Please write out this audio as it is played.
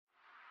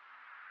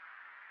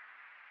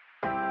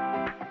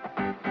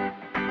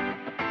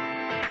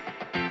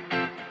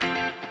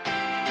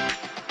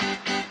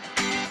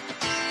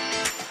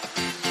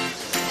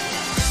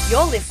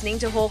You're listening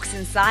to Hawks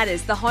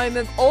Insiders, the home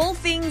of all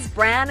things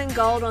brown and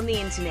gold on the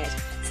internet.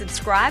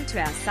 Subscribe to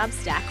our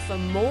Substack for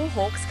more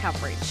Hawks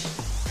coverage.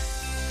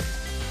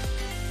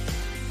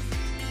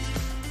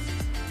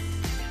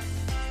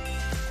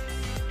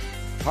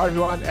 Hi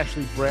everyone,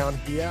 Ashley Brown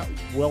here.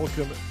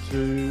 Welcome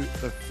to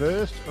the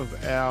first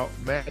of our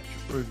match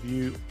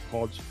review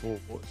pods for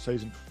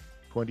season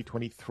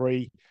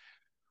 2023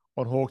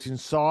 on Hawks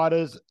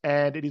Insiders.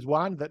 And it is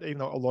one that, even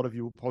though a lot of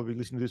you will probably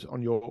listen to this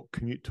on your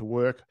commute to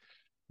work,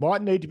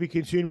 might need to be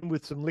consumed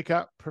with some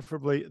liquor,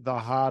 preferably the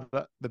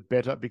harder, the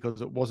better, because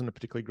it wasn't a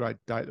particularly great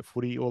day at the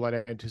footy. All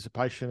that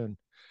anticipation and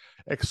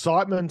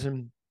excitement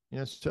and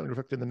certainly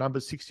reflected in the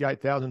numbers,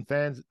 68,000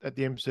 fans at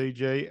the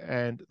MCG,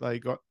 and they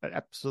got an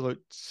absolute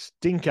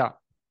stinker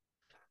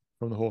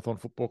from the Hawthorn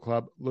Football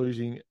Club,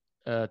 losing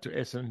to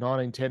Essendon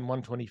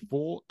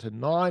 19-10-124 to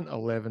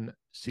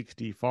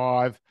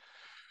 9-11-65.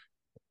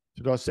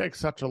 To dissect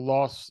such a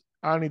loss,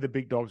 only the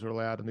big dogs are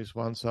allowed in this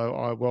one, so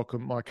I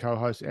welcome my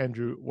co-host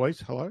Andrew Weiss.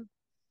 Hello.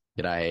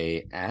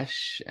 G'day,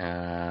 Ash.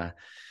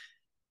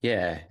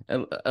 Yeah,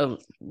 a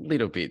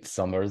little bit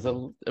somber.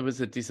 It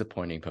was a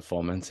disappointing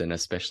performance, and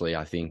especially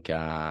I think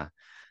at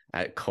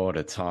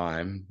quarter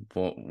time,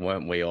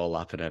 weren't we all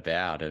up and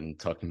about and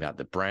talking about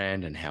the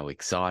brand and how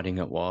exciting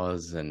it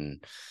was,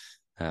 and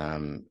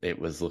it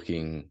was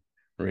looking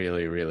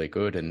really, really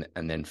good, and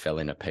then fell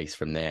in a piece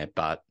from there.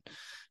 But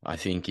I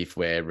think if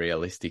we're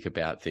realistic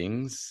about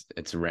things,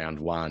 it's round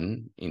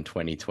one in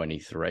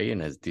 2023,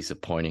 and as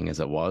disappointing as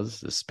it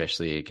was,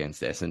 especially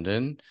against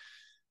Essendon,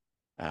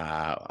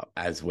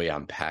 as we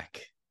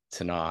unpack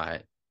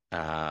tonight,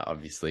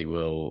 obviously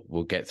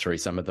we'll get through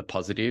some of the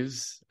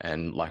positives.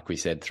 And like we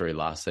said through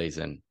last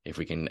season, if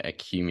we can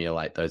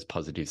accumulate those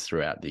positives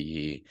throughout the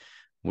year,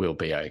 we'll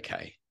be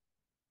okay.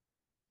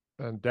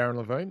 And Darren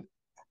Levine,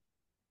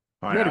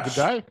 Hi, you had a Ash.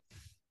 good day.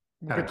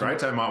 Had a great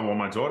day.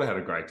 My daughter had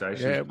a great day.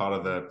 She was part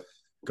of the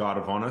Guard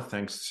of Honour,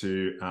 thanks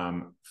to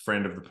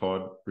friend of the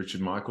pod, Richard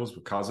Michaels,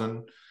 my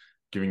cousin,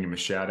 giving him a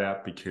shout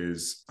out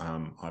because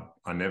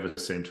I never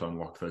seem to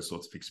unlock those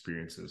sorts of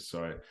experiences.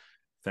 So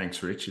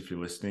thanks, Rich, if you're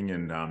listening.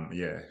 And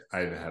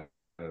Ava had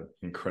an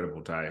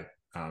incredible day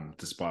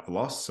despite the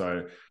loss.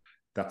 So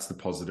that's the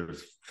positive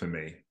for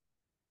me.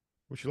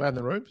 Was she allowed in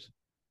the rooms?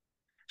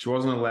 She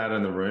wasn't allowed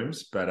in the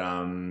rooms, but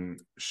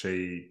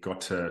she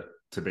got to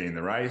be in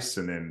the race,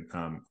 and then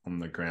on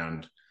the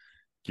ground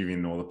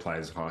giving all the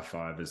players a high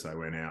five as they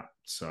went out.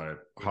 So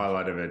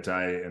highlight of her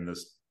day, and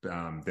this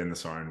then the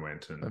siren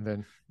went, and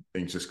then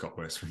things just got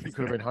worse from there. You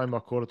could have been home by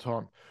quarter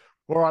time.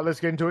 All right, let's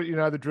get into it. You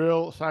know the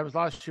drill. Same as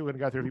last year, we're going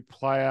to go through every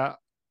player,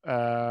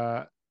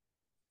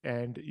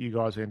 and you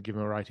guys are going to give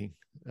them a rating,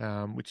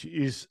 which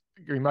is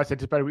most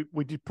anticipated.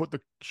 We did put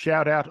the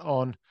shout out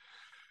on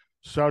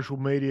social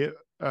media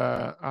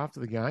after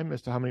the game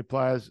as to how many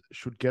players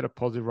should get a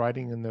positive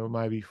rating, and there were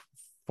maybe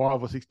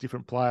 5 or 6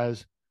 different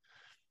players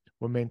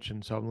were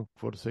mentioned. So I'm looking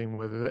forward to seeing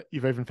whether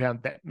you've even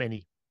found that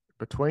many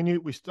between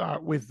you. We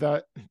start with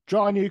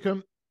Jai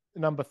Newcombe,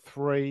 number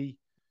 3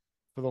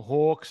 for the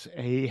Hawks.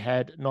 He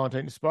had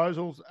 19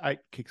 disposals, 8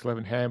 kicks,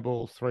 11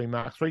 handballs, 3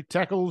 marks, 3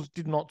 tackles,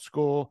 did not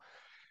score.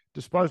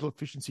 Disposal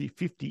efficiency,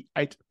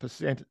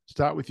 58%.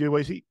 Start with you,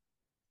 Weezy.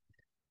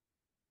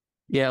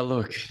 Yeah,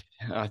 look,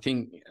 I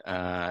think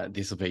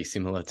this will be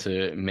similar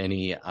to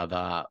many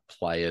other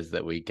players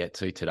that we get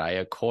to today.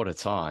 At quarter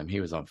time, he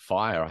was on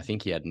fire. I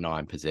think he had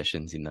 9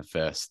 possessions in the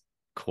first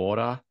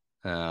quarter.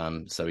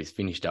 So he's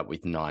finished up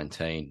with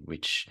 19,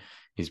 which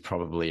is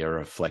probably a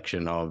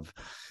reflection of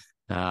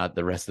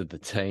the rest of the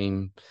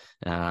team.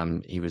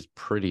 He was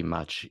pretty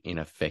much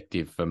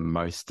ineffective for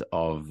most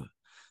of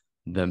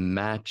the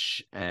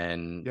match.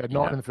 And yeah,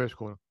 9 in the first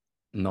quarter.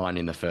 9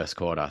 in the first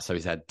quarter. So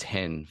he's had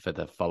 10 for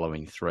the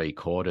following 3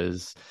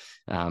 quarters.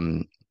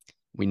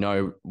 We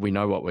know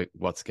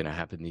what's going to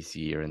happen this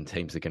year, and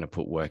teams are going to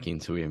put work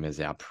into him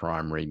as our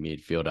primary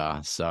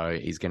midfielder. So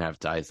he's going to have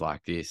days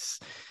like this.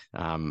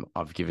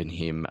 I've given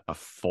him a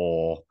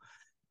 4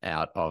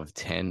 out of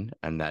 10,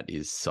 and that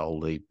is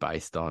solely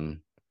based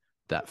on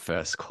that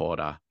first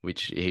quarter,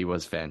 which he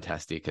was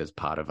fantastic as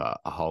part of a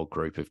whole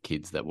group of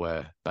kids that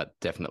were, but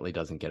definitely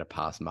doesn't get a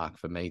pass mark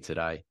for me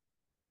today.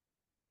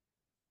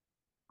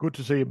 Good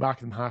to see you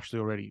marking him harshly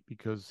already,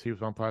 because he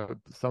was one player that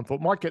some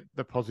thought might get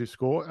the positive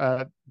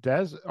score.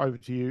 Daz, over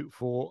to you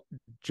for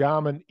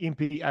Jarman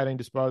Impey, 18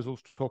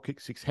 disposals, 12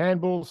 kicks, 6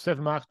 handballs,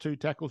 7 marks, 2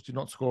 tackles, did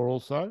not score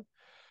also.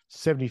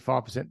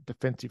 75%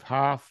 defensive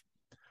half.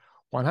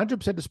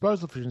 100%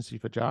 disposal efficiency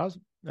for Jars,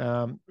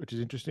 which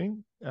is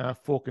interesting.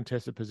 4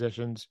 contested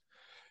possessions.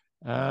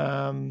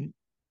 11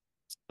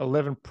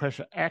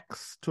 pressure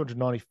acts,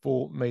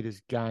 294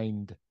 metres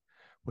gained.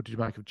 What did you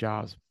make of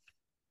Jars?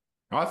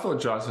 I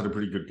thought Jars had a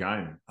pretty good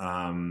game.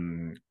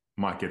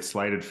 Might get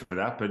slated for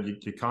that, but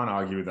you can't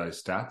argue with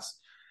those stats.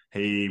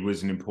 He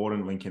was an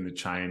important link in the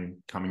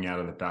chain coming out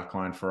of the back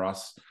line for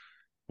us.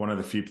 One of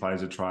the few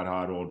players that tried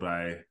hard all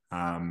day.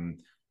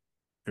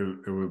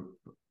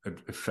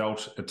 It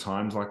felt at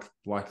times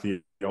like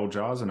the old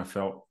Jars, and I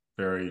felt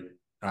very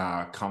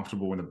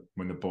comfortable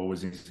when the ball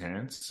was in his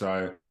hands.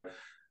 So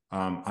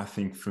I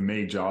think for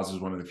me, Giles is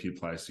one of the few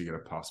players to get a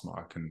pass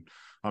mark, and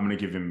I'm going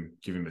to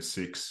give him a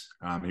 6.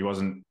 He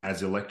wasn't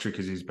as electric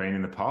as he's been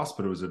in the past,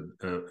 but it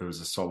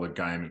was a solid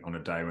game on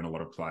a day when a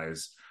lot of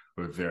players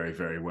were very,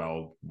 very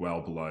well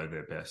below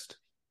their best.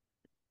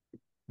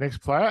 Next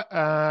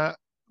player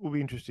will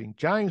be interesting.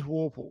 James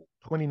Worpel,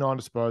 29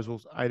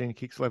 disposals, 18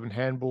 kicks, 11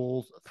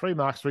 handballs, 3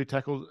 marks, 3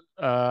 tackles,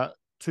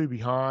 2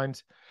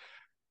 behinds.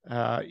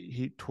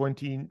 He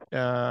 14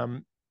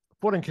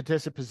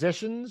 contested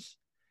possessions.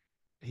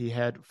 He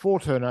had 4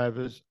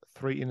 turnovers,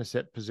 3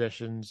 intercept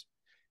possessions.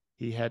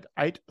 He had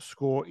 8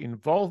 score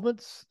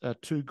involvements,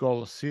 2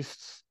 goal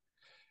assists,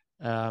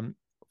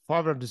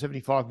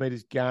 575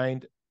 metres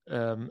gained,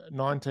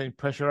 19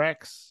 pressure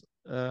acts.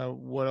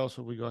 What else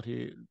have we got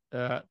here?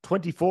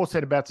 24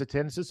 centre-backs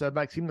attendances, so it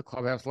makes him the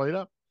clubhouse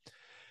leader.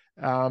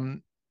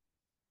 I've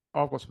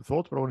got some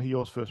thoughts, but I want to hear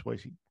yours first,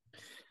 Weesey.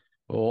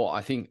 Well,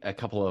 I think a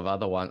couple of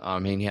other ones. I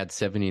mean, he had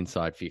 7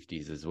 inside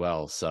 50s as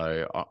well.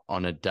 So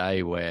on a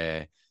day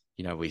where,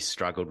 you know, we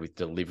struggled with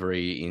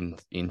delivery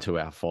into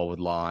our forward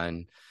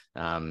line,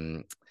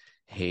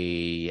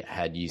 he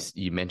had,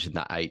 you mentioned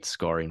the 8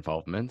 score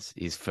involvements.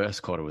 His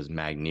first quarter was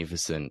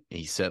magnificent.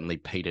 He certainly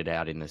petered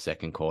out in the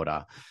second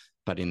quarter,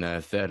 but in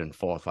the third and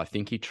fourth, I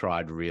think he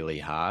tried really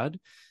hard.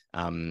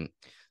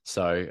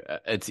 So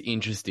it's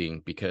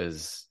interesting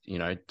because, you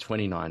know,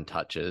 29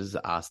 touches,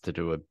 asked to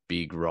do a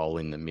big role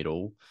in the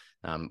middle.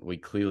 We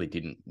clearly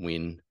didn't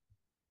win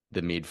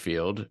the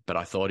midfield, but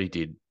I thought he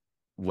did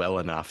well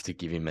enough to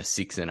give him a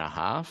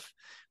 6.5,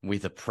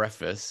 with a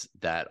preface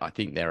that I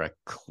think there are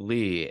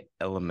clear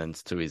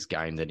elements to his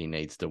game that he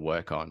needs to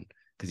work on,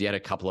 because he had a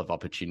couple of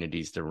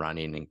opportunities to run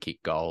in and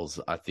kick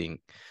goals. I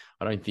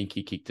don't think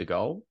he kicked a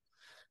goal.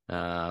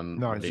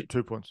 No, it's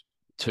 2 points.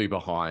 2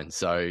 behind.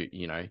 So,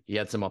 you know, he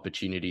had some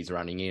opportunities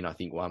running in. I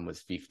think one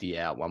was 50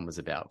 out, one was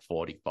about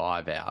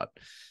 45 out.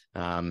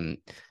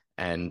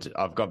 And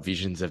I've got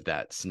visions of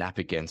that snap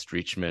against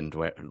Richmond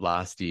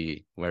last year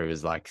where he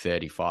was like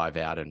 35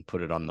 out and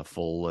put it on the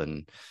full.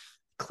 And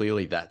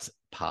clearly that's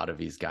part of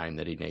his game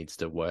that he needs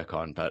to work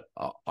on. But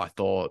I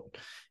thought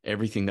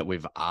everything that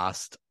we've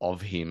asked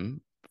of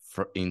him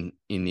in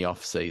the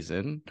off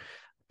season,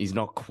 he's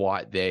not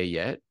quite there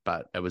yet,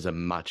 but it was a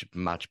much,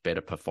 much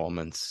better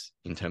performance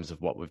in terms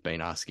of what we've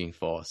been asking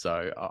for.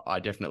 So I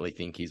definitely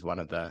think he's one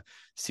of the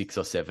 6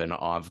 or 7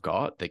 I've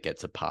got that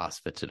gets a pass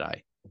for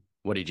today.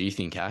 What did you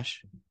think, Ash?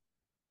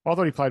 I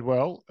thought he played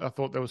well. I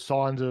thought there were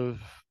signs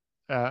of,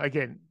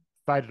 again,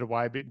 faded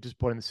away a bit,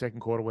 disappointing in the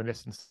second quarter when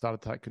Essendon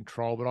started to take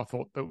control. But I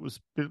thought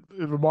it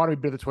reminded me a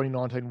bit of the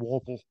 2019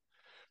 Worpel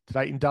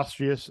today,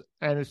 industrious.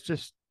 And it's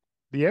just,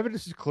 the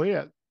evidence is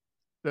clear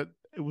that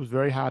it was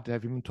very hard to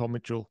have him and Tom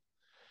Mitchell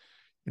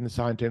in the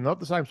same team. Not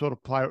the same sort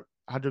of player,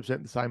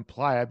 100% the same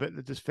player, but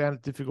it just found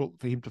it difficult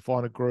for him to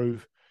find a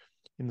groove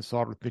in the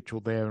side with Mitchell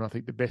there. And I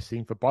think the best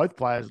thing for both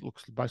players, it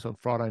looks based on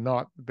Friday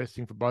night, the best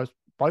thing for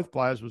both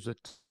players was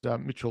that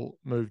Mitchell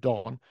moved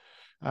on.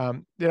 I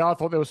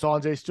thought there were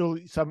signs there. Still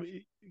some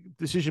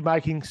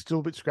decision-making, still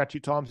a bit scratchy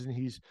at times in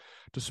his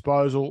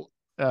disposal.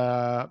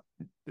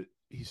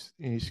 His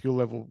skill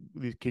level,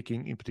 his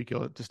kicking in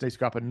particular, just needs to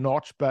go up a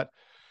notch. But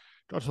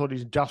I just thought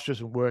he's industrious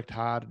and worked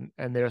hard,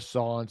 and there are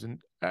signs. And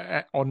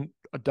on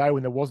a day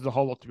when there wasn't a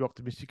whole lot to be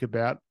optimistic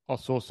about, I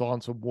saw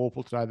signs from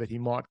Worpel today that he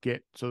might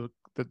get to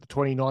the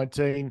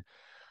 2019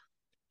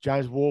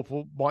 James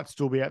Worpel might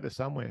still be out there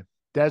somewhere.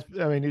 Daz,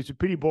 I mean, he's a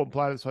pretty important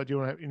player. So do you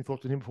want to have any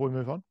thoughts on him before we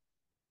move on?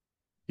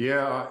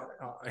 Yeah,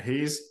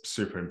 he's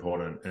super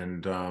important.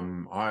 And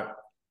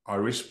I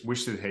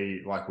wish that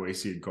he, like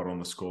Weesey, had got on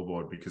the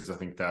scoreboard, because I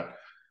think that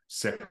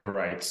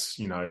separates,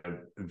 you know,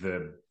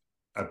 the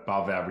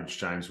above average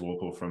James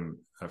Worpel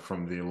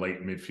from the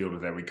elite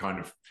midfielder that we kind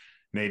of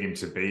need him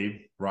to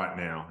be right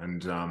now.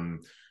 And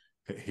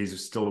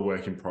he's still a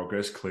work in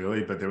progress,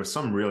 clearly, but there were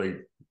some really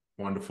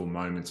wonderful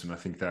moments. And I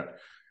think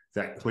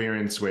that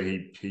clearance where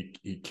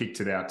he kicked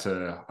it out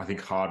to, I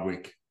think,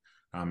 Hardwick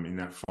in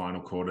that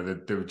final quarter,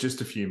 there were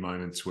just a few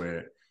moments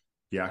where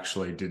you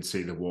actually did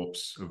see the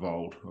warps of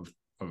old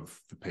of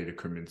the Peter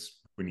Crimmins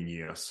winning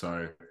year.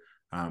 So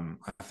I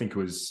think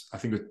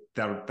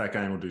that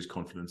game will do his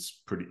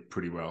confidence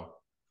pretty well.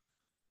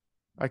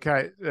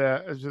 Okay,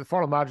 as the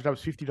final margin, that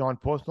was 59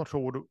 points. Not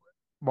sure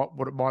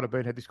what it might have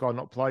been had this guy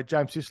not played.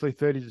 James Sicily,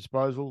 30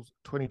 disposals,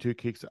 22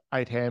 kicks,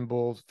 8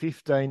 handballs,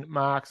 15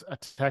 marks, a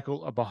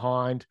tackle, a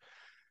behind.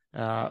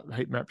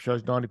 Heat map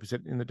shows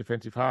 90% in the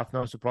defensive half.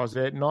 No surprise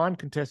there. 9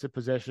 contested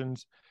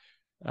possessions,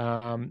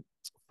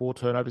 4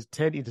 turnovers,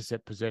 10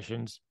 intercept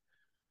possessions,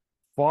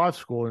 5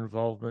 score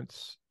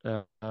involvements,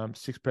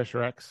 6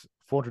 pressure acts,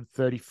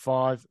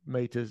 435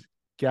 metres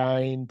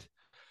gained.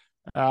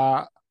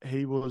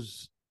 He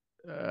was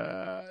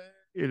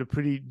in a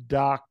pretty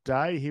dark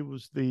day. He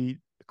was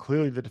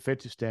clearly the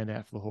defensive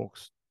standout for the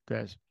Hawks,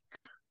 Daz.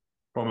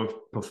 From a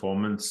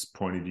performance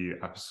point of view,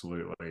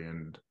 absolutely.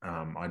 And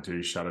I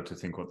do shudder to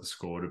think what the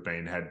score would have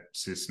been had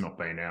Sis not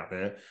been out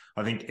there.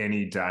 I think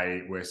any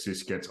day where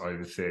Sis gets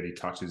over 30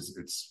 touches,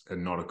 it's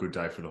not a good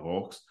day for the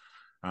Hawks.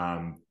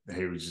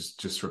 He was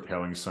just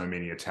repelling so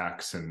many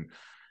attacks. And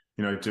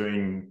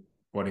doing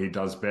what he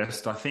does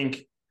best. I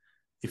think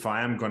if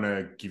I am going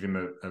to give him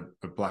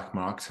a black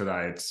mark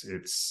today,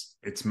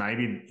 it's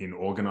maybe in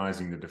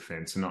organising the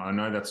defence. And I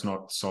know that's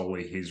not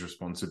solely his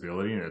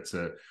responsibility, and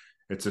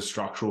it's a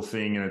structural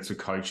thing and it's a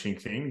coaching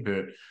thing,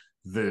 but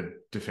the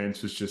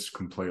defence was just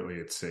completely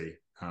at sea.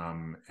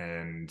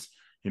 And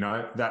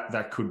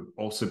that could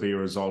also be a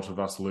result of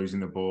us losing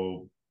the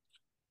ball,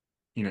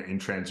 in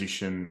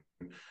transition.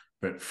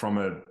 But from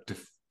a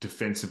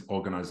defensive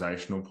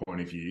organisational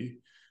point of view,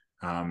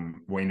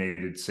 we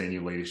needed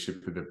senior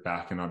leadership at the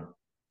back, and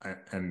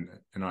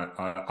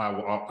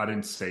I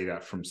didn't see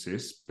that from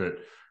Sis. But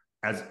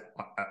as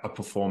a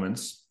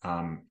performance,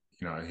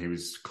 he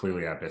was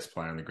clearly our best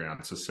player on the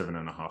ground. So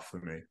 7.5 for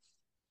me.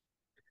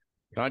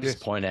 Can I just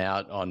point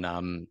out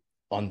on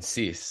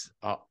Sis,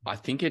 I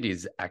think it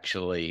is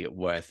actually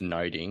worth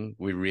noting.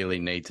 We really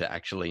need to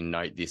actually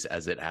note this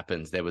as it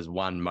happens. There was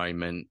one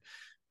moment,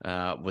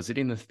 was it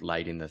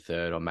late in the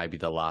third or maybe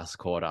the last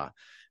quarter,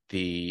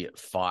 the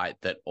fight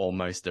that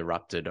almost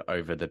erupted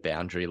over the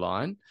boundary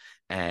line.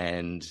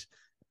 And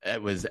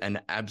it was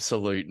an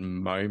absolute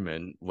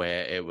moment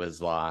where it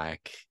was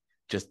like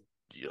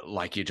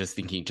you're just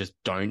thinking, just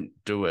don't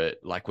do it.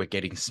 Like, we're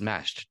getting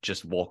smashed,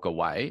 just walk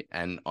away.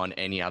 And on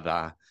any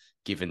other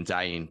given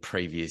day in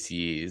previous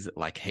years,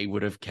 like, he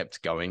would have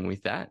kept going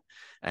with that.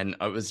 And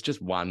it was just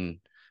one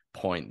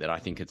point that I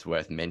think it's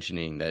worth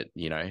mentioning, that,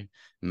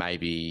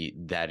 maybe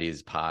that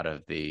is part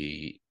of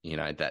the,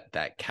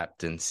 that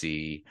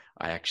captaincy.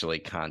 I actually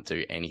can't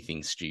do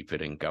anything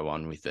stupid and go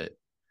on with it.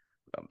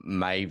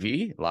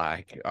 Maybe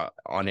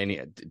on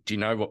any, do you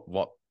know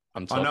what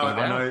I'm talking about?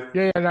 I know.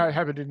 Yeah, no, it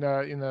happened in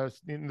the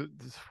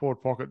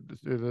forward pocket,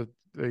 the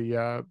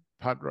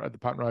punt at the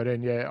punt road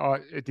end. Yeah,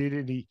 it did,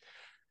 and he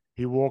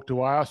walked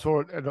away. I saw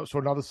it, and I saw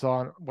another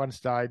sign at one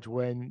stage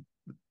when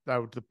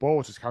the ball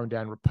was just coming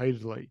down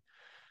repeatedly,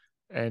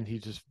 and he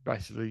just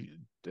basically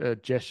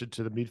gestured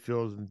to the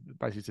midfield and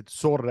basically said,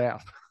 "Sort it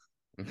out."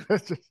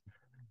 Just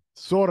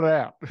sort it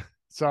out.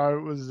 So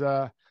it was,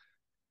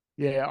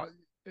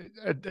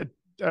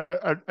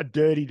 a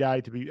dirty day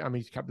to be. I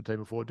mean, he's captained the team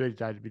before. A dirty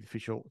day to be the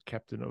official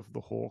captain of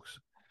the Hawks.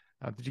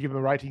 Did you give him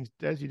a rating,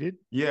 Des? You did?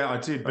 Yeah, I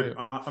did. But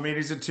I mean,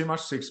 is it too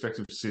much to expect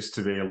of Sis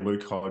to be a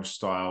Luke Hodge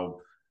style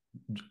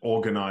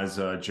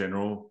organizer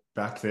general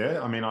back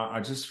there? I mean,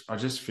 I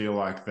just feel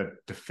like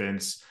that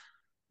defense.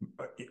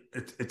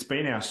 It's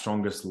been our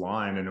strongest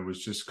line, and it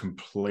was just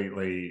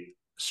completely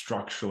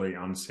structurally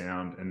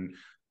unsound. And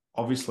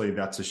obviously,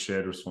 that's a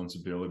shared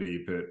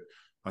responsibility, but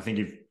I think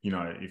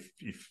if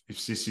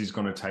Sissy's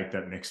going to take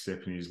that next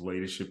step in his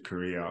leadership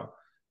career,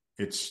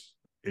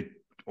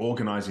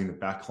 organising the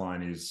back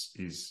line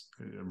is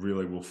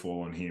really will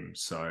fall on him.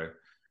 So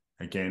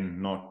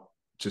again, not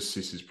just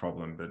Sissy's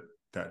problem, but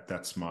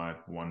that's my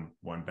one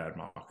bad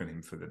mark on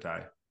him for the day.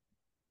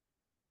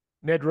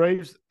 Ned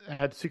Reeves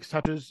had 6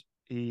 touches.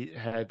 He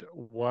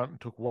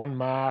took one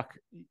mark,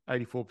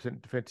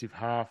 84% defensive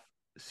half,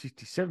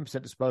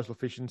 67% disposal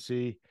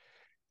efficiency.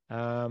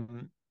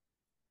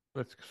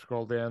 Let's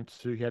scroll down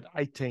to, he had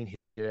 18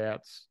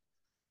 hit-outs,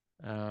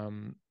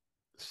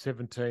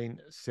 17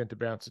 centre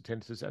bounce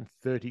attendances, and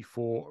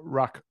 34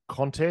 ruck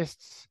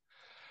contests.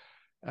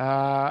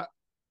 I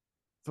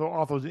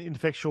thought it was an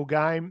ineffectual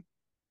game.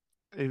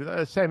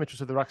 Sam Mitchell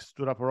said the ruck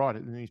stood up all right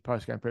in his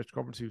post-game press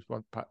conference. He was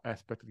one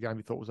aspect of the game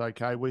he thought was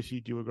okay. Wesley,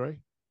 do you agree?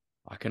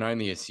 I can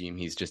only assume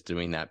he's just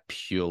doing that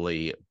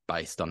purely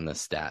based on the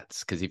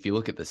stats. Because if you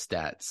look at the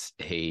stats,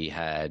 he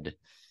had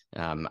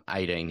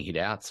 18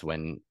 hit-outs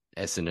when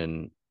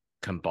Essendon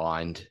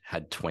combined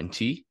had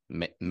 20.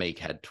 Meek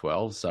had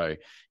 12. So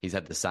he's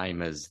had the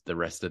same as the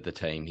rest of the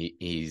team.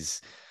 He's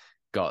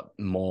got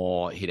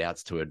more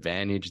hit-outs to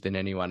advantage than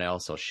anyone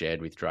else, or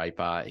shared with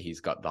Draper.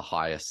 He's got the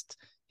highest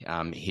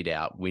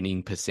hit-out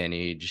winning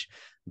percentage.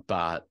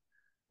 But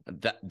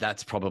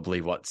that's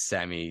probably what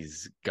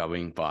Sammy's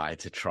going by,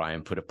 to try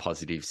and put a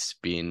positive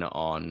spin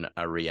on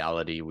a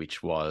reality,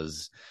 which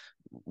was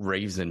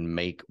Reeves and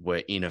Meek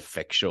were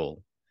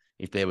ineffectual.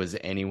 If there was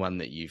anyone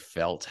that you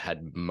felt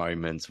had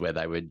moments where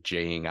they were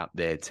G'ing up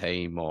their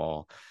team,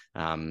 or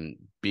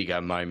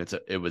bigger moments,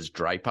 it was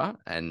Draper.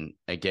 And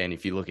again,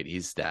 if you look at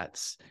his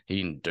stats, he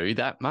didn't do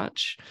that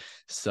much.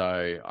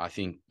 So I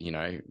think,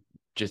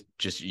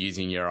 just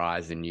using your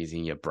eyes and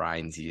using your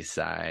brains, you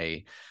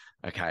say,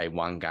 okay,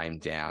 one game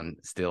down,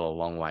 still a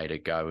long way to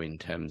go in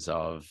terms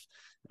of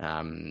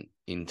sorting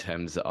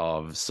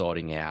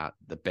out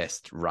the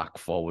best ruck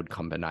forward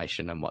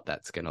combination and what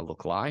that's going to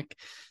look like.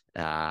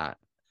 I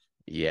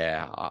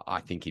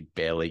think he'd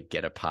barely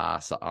get a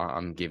pass.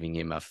 I'm giving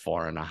him a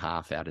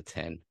 4.5 out of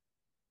 10.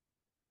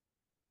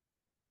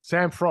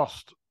 Sam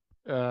Frost.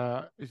 He's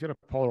going to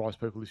polarise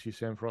people this year,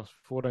 Sam Frost.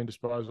 14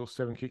 disposals,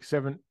 7 kicks,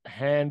 7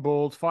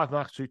 handballs, 5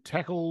 marks, 2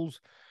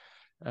 tackles,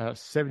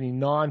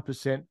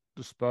 79%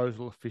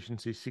 disposal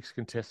efficiency, 6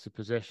 contested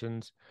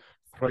possessions,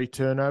 3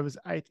 turnovers,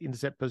 8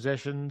 intercept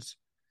possessions,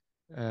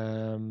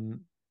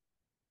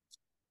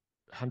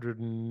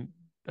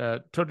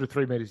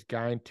 203 metres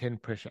gained, 10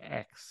 pressure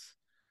acts.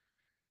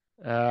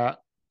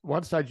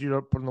 one stage you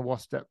put on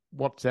the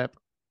WhatsApp,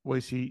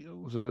 we see,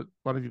 was it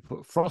one of you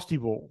put Frosty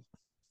Ball?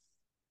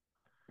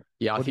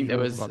 Yeah, I think there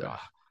was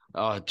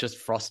just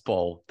Frost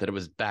Ball, that it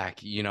was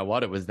back. You know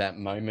what? It was that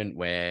moment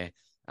where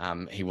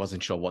he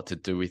wasn't sure what to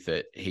do with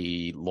it.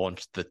 He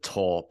launched the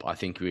torp. I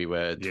think we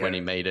were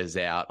 20 meters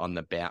out on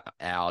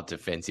our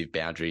defensive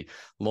boundary,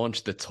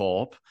 launched the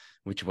torp,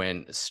 which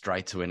went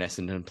straight to an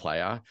Essendon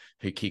player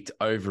who kicked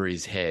over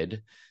his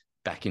head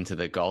back into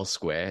the goal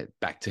square,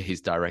 back to his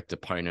direct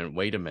opponent,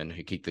 Wiedemann,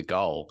 who kicked the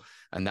goal.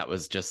 And that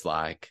was just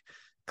like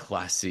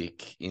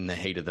classic in the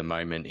heat of the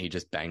moment. He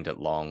just banged it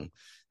long.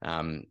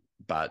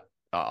 But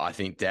I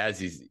think,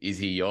 Daz, is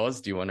he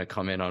yours? Do you want to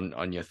comment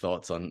on your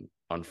thoughts on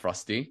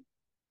Frosty?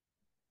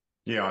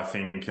 Yeah, I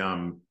think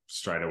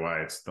straight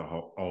away it's the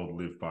whole old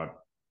live by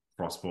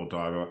Frostball,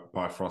 die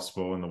by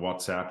Frostball in the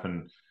WhatsApp,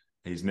 and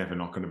he's never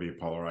not going to be a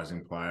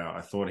polarizing player.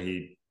 I thought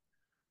he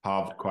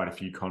halved quite a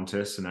few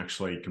contests and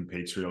actually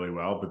competes really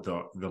well, but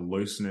the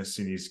looseness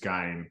in his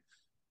game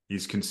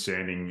is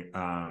concerning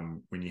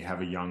when you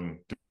have a young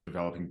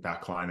developing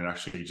backline that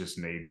actually just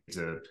needs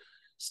a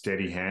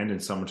steady hand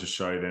and someone to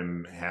show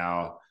them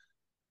how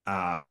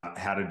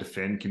to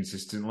defend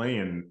consistently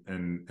and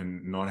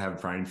not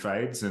have brain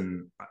fades.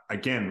 And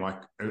again,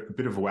 like a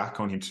bit of a whack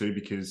on him too,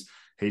 because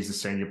he's the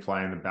senior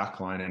player in the back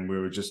line and we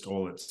were just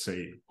all at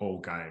sea all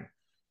game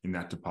in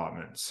that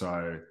department.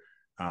 So,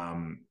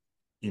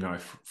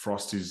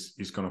 Frost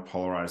is going to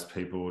polarize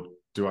people.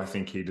 Do I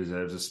think he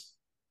deserves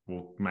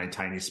will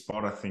maintain his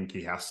spot? I think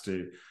he has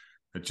to,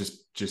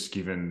 just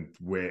given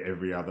where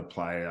every other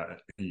player,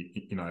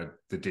 the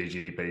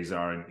DGBs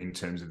are in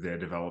terms of their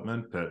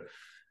development. But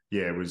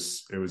yeah, it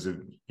was a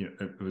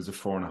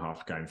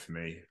 4.5 game for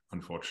me,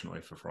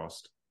 unfortunately, for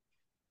Frost.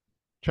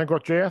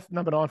 Shankrock Geoff,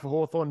 number 9 for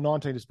Hawthorn,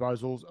 19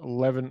 disposals,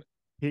 11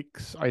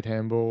 kicks, 8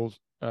 handballs,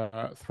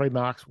 3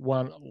 marks,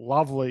 1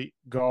 lovely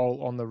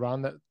goal on the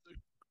run.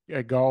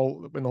 A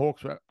goal when the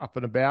Hawks were up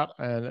and about,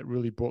 and it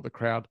really brought the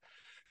crowd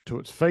to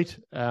its feet.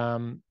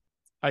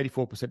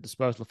 84%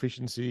 disposal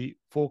efficiency,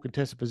 4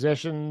 contested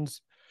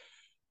possessions,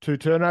 2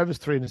 turnovers,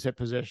 3 intercept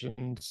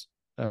possessions,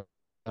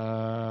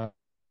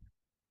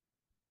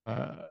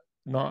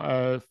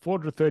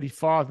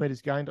 435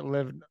 metres gained,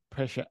 11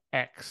 pressure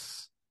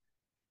acts.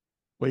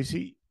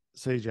 Weezy,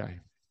 CJ.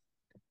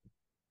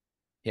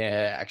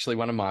 Yeah, actually,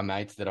 one of my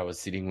mates that I was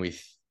sitting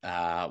with,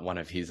 one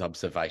of his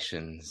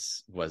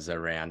observations was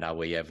around, are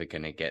we ever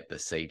going to get the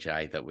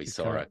CJ that we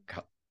saw?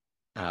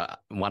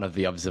 One of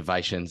the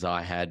observations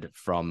I had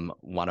from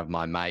one of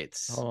my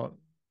mates.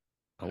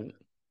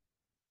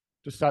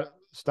 Just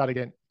start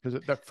again, because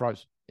that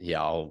froze.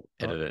 Yeah, I'll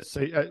edit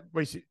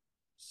it.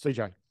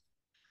 CJ.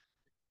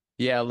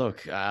 Yeah,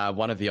 look,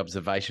 one of the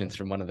observations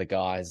from one of the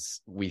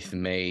guys with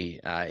me,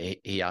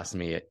 he asked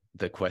me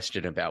the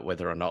question about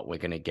whether or not we're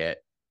going to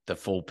get the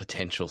full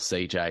potential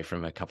CJ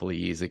from a couple of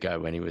years ago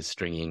when he was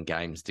stringing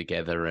games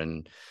together.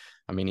 And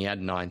I mean, he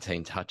had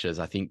 19 touches.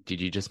 I think,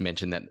 did you just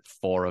mention that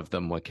 4 of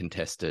them were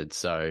contested?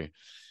 So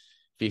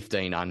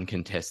 15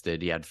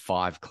 uncontested. He had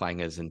 5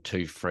 clangers and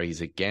 2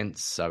 frees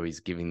against. So he's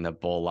giving the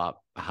ball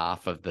up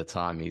half of the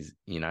time he's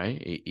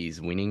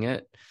winning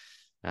it.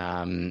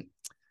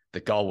 The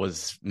goal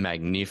was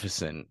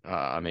magnificent.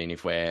 I mean,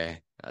 if we're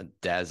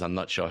Daz, I'm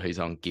not sure who's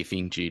on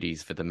gifting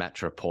duties for the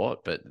match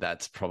report, but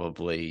that's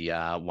probably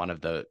one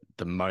of the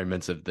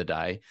moments of the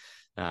day.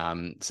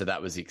 So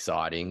that was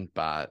exciting,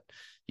 but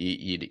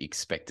you'd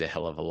expect a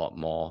hell of a lot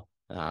more,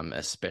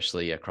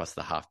 especially across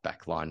the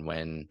half-back line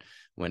when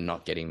we're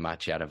not getting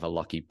much out of a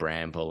Lockie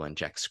Bramble and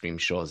Jack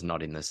Scrimshaw's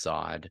not in the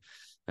side,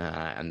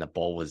 and the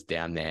ball was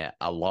down there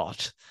a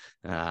lot.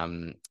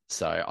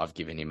 So I've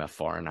given him a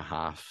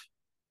 4.5.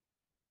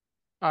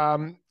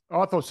 I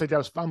thought CJ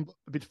was a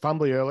bit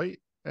fumbly early,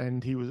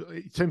 and he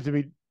seemed to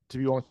be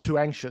too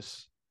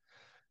anxious,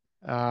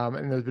 and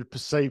there was a bit of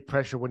perceived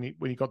pressure when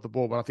he got the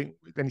ball. But I think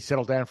then he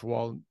settled down for a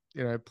while.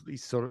 And,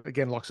 he's sort of,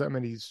 again, like so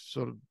many, he's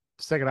sort of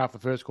second half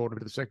of the first quarter,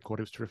 but the second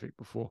quarter was terrific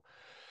before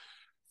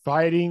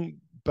fading.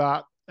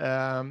 But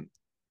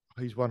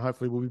he's one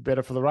hopefully will be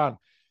better for the run.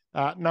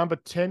 Number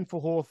 10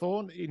 for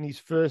Hawthorn in his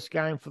first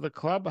game for the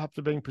club,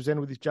 after being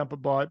presented with his jumper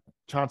by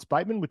Chance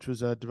Bateman, which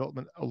was a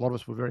development a lot of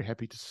us were very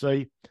happy to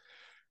see.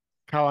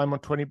 Karl Amon,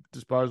 20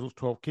 disposals,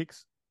 12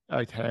 kicks,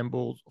 8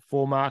 handballs,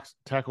 4 marks,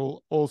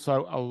 tackle,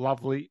 also a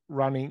lovely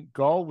running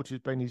goal, which has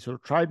been his sort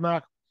of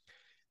trademark.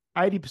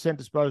 80%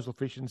 disposal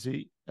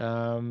efficiency.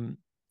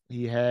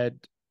 He had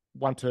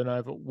 1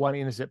 turnover, 1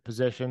 intercept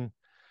possession,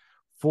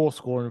 4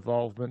 score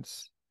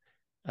involvements,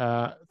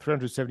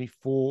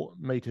 374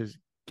 metres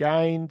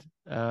gained.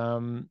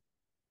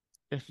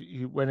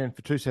 He went in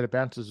for 2 set of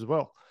bounces as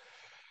well.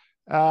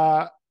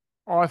 I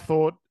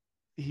thought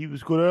he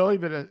was good early,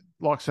 but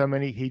like so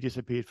many, he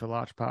disappeared for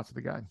large parts of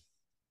the game.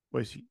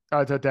 Where's he?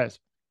 Daz.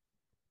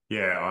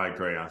 Yeah, I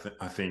agree. I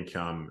think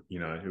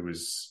it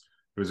was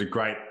a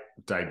great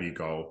debut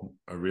goal,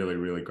 a really,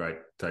 really great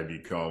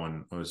debut goal,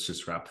 and I was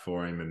just wrapped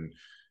for him. And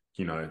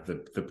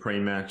the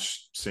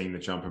pre-match, seeing the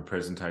jumper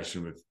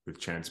presentation with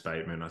Chance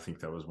Bateman, I think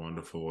that was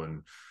wonderful.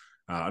 And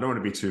I don't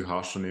want to be too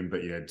harsh on him,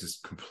 but yeah,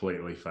 just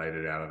completely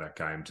faded out of that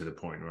game to the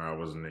point where I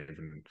wasn't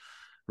even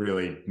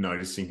really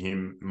noticing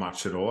him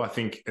much at all. I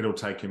think it'll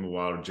take him a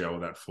while to gel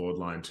with that forward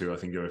line too. I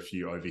think there are a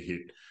few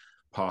overhit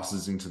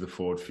passes into the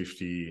forward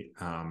 50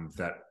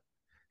 that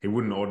he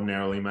wouldn't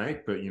ordinarily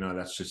make, but,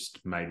 that's just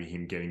maybe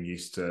him getting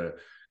used to,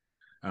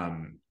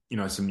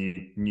 some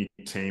new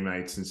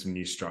teammates and some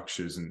new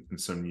structures and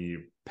some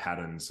new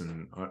patterns.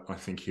 And I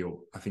think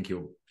he'll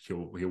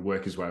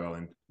work his way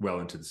well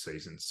into the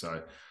season.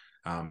 So,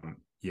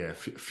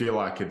 feel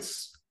like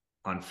it's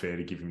unfair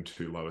to give him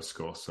too low a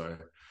score. So I'm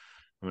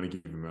going to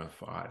give him a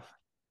 5.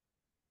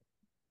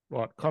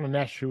 Right. Connor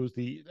Nash, who was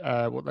the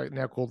what they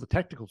now call the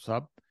tactical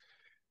sub,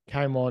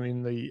 came on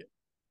in the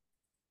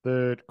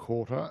third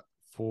quarter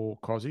for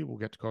Cozzy. We'll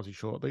get to Cozzy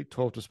shortly.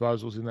 12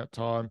 disposals in that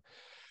time.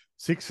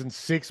 6 and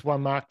 6,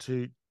 1 mark,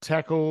 2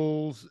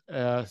 tackles,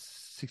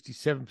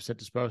 67%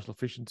 disposal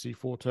efficiency,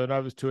 4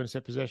 turnovers, 2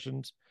 intercept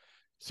possessions,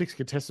 6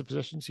 contested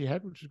possessions he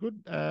had, which is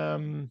good.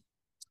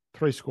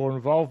 3 score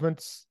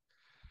involvements,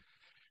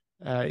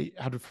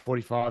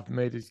 145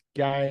 metres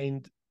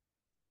gained.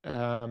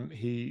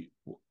 He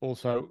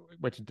also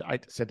went into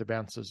 8 centre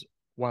bounces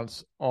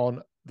once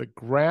on the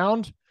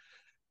ground.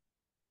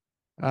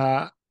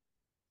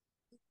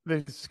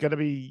 He's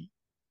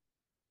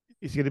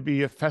going to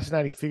be a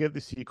fascinating figure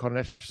this year, Connor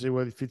Nash, to see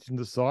where he fits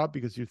into the side,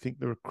 because you think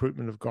the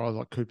recruitment of guys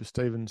like Cooper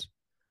Stevens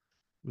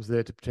was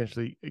there to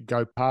potentially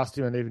go past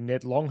him, and even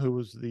Ned Long, who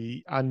was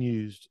the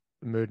unused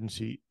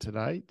emergency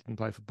today, didn't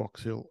play for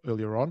Box Hill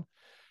earlier on.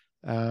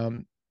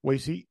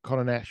 Weesey,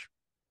 Connor Nash.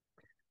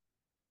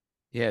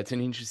 Yeah, it's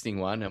an interesting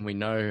one.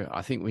 And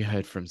I think we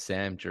heard from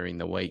Sam during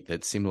the week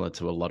that similar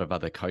to a lot of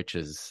other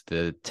coaches,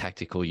 the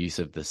tactical use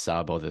of the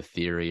sub, or the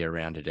theory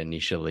around it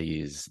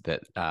initially, is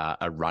that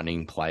a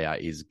running player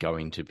is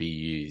going to be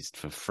used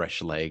for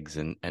fresh legs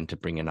and to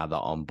bring another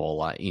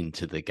on-baller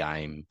into the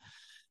game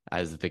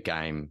as the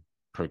game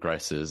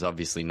progresses,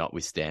 obviously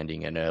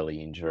notwithstanding an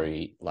early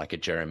injury like a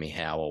Jeremy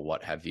Howe or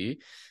what have you.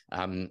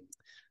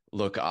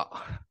 Look,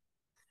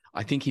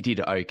 I think he did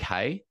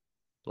okay.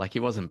 Like, he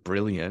wasn't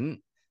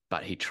brilliant,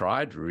 but he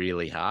tried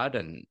really hard.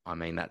 And I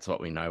mean, that's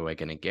what we know we're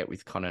going to get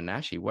with Connor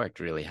Nash. He worked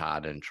really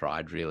hard and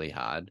tried really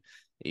hard.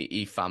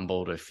 He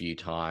fumbled a few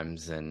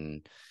times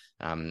and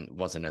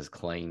wasn't as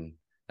clean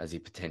as he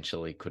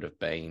potentially could have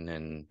been.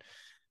 And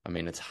I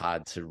mean, it's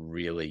hard to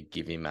really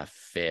give him a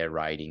fair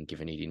rating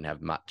given he didn't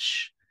have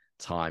much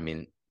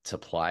time to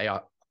play.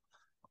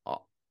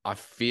 I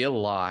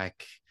feel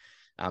like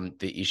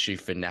the issue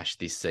for Nash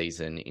this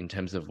season, in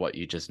terms of what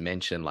you just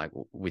mentioned, like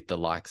with the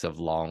likes of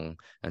Long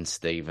and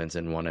Stevens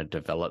and want to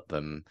develop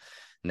them,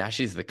 Nash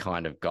is the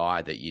kind of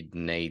guy that you'd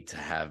need to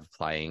have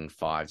playing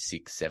 5,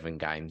 6, 7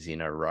 games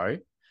in a row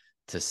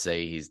to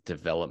see his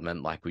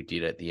development like we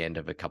did at the end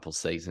of a couple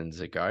seasons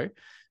ago.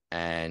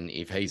 And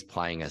if he's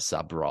playing a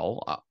sub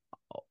role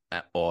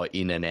or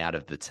in and out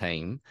of the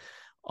team,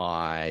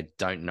 I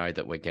don't know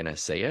that we're going to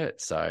see it.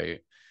 So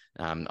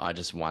I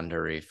just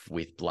wonder if,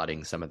 with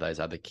blooding some of those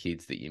other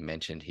kids that you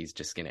mentioned, he's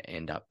just going to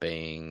end up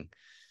being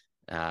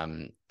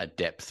a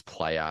depth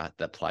player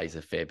that plays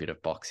a fair bit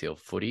of Box Hill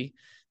footy.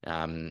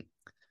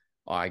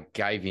 I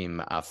gave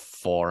him a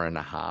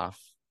 4.5,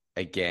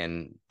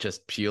 again,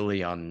 just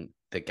purely on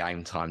the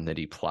game time that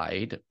he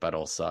played, but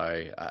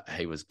also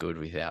he was good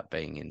without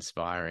being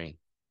inspiring.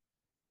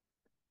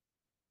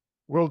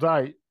 Will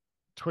Day,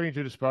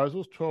 22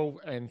 disposals, 12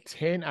 and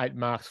 10, 8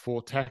 marks,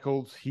 4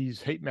 tackles.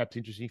 His heat map's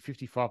interesting,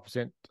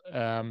 55%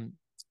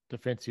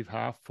 defensive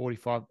half,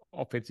 45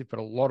 offensive, but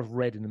a lot of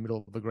red in the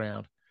middle of the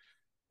ground.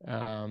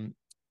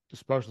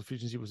 Disposal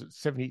efficiency was at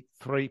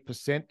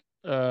 73%,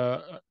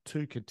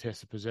 2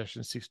 contested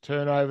possessions, 6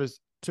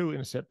 turnovers, 2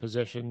 intercept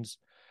possessions.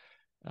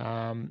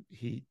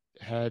 He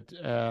had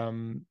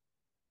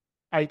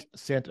 8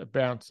 centre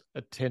bounce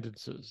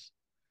attendances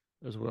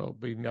as well,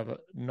 being the other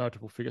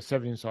notable figure,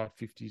 7 inside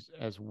 50s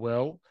as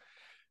well.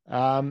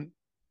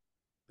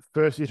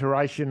 First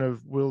iteration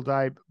of Will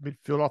Day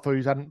midfield, I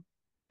thought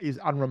he's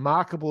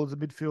unremarkable as a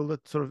midfielder,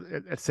 sort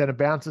of at centre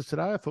bounces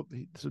today. I thought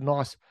it's a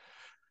nice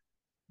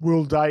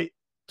Will Day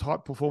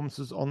type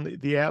performances on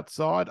the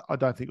outside. I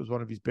don't think it was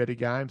one of his better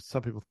games.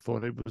 Some people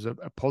thought it was a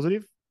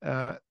positive.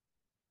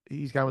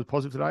 His game was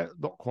positive today.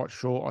 Not quite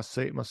sure I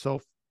see it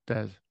myself,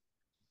 Daz.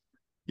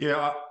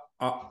 Yeah,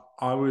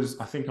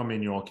 I think I'm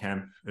in your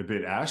camp a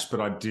bit, Ash, but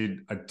I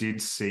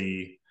did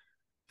see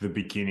the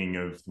beginning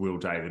of Will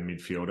Day, the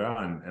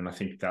midfielder, and I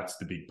think that's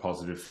the big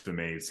positive for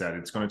me. Is that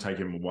it's going to take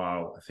him a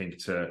while, I think,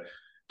 to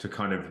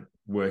kind of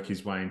work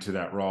his way into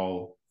that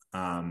role.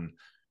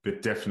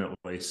 But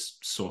definitely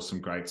saw some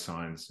great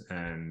signs,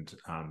 and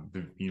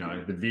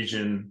the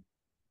vision,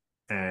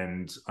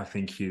 and I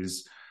think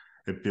his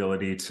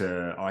ability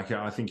to,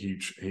 I think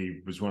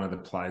he was one of the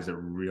players that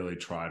really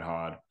tried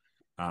hard,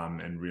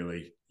 and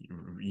really,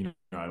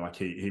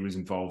 he was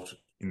involved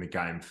in the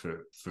game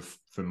for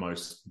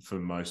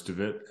most of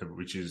it,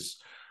 which is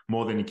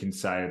more than you can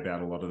say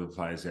about a lot of the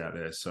players out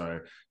there. So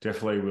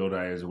definitely Will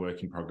Day is a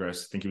work in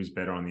progress. I think he was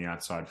better on the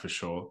outside for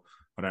sure.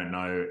 I don't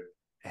know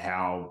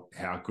how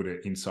good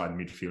an inside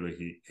midfielder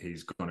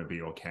he's going to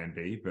be or can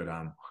be. But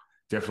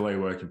definitely a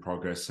work in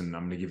progress, and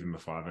I'm going to give him a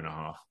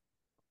 5.5.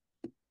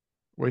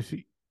 Where's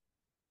he?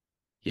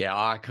 Yeah,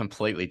 I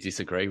completely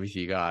disagree with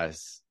you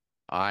guys.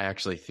 I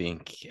actually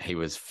think he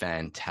was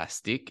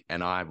fantastic,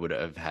 and I would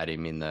have had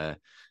him in the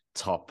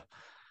top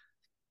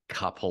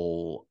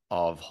couple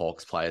of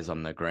Hawks players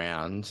on the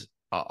ground.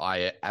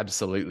 I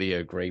absolutely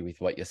agree with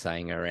what you're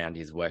saying around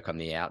his work on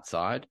the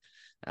outside.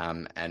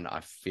 And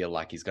I feel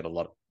like he's got a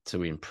lot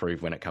to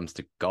improve when it comes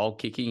to goal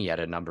kicking. He had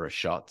a number of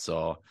shots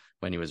or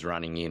when he was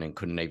running in and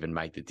couldn't even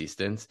make the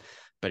distance,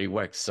 but he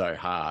worked so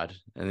hard.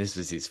 And this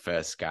was his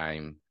first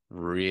game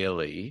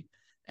really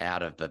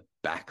out of the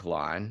back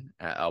line,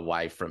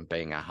 away from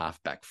being a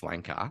halfback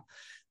flanker.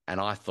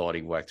 And I thought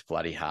he worked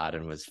bloody hard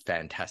and was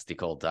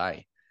fantastic all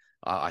day.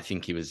 I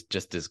think he was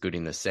just as good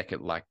in the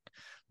second. Like,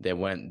 there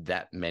weren't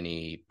that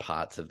many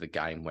parts of the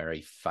game where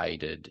he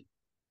faded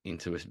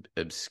into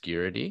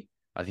obscurity.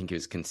 I think he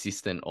was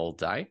consistent all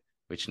day,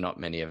 which not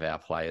many of our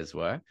players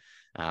were.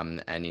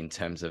 And in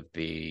terms of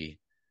the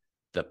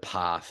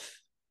path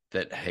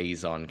that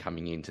he's on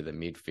coming into the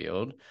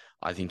midfield,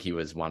 I think he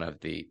was one of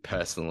the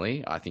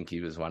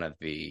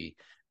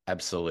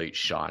absolute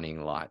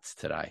shining lights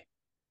today.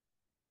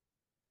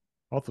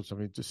 I thought some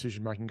of his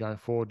decision-making going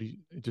forward, his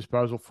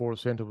disposal for a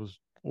centre was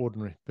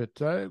ordinary. But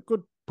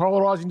good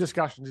polarising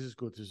discussion. This is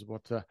good. This is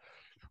what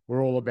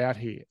we're all about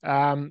here.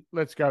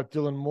 Let's go with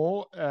Dylan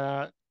Moore.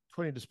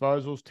 20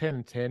 disposals, 10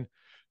 and 10.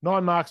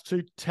 9 marks,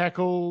 2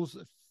 tackles,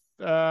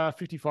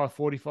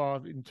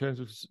 55-45 in terms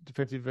of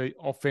defensively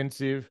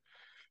offensive.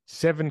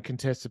 7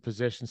 contested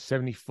possessions,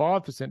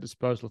 75%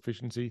 disposal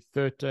efficiency,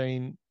 4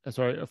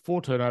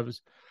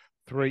 turnovers,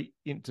 3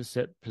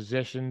 intercept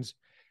possessions.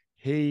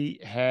 He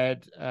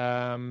had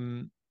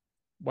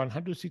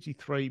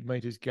 163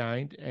 metres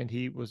gained, and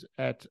he was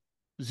at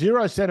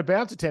 0 centre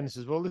bounce attendance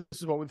as well. This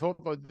is what we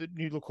thought. The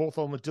new look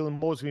Hawthorn with Dylan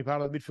Moore was going to be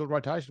part of the midfield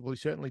rotation. Well, he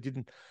certainly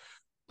didn't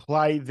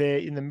play there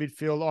in the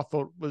midfield. I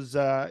thought was,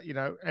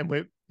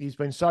 he's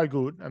been so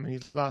good. I mean,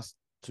 his last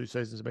 2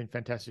 seasons have been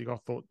fantastic. I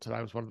thought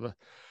today was one of the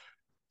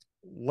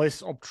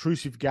less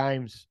obtrusive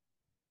games,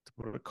 to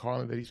put it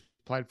kindly, that he's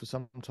played for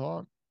some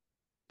time.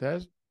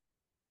 Daz?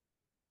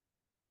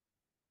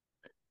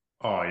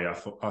 Oh yeah,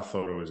 I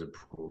thought it was a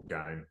poor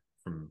game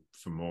from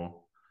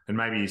Moore, and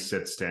maybe he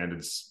set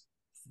standards,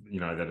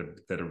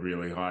 that are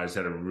really high. He's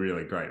had a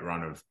really great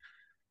run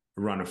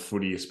of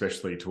footy,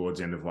 especially towards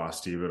the end of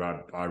last year.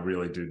 But I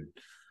really did.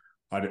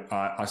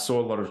 I saw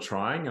a lot of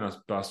trying, and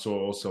I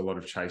saw also a lot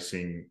of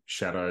chasing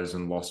shadows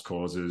and lost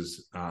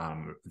causes. A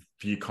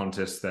few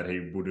contests that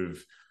he would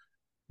have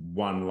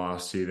won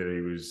last year that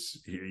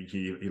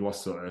he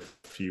lost a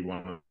few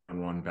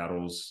one-on-one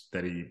battles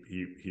that he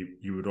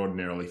would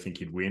ordinarily think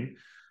he'd win.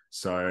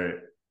 So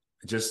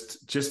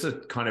just a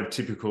kind of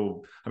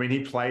typical. I mean, he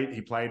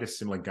played a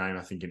similar game,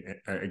 I think,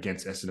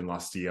 against Essendon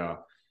last year.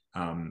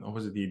 Or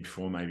was it the year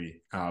before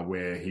maybe,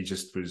 where he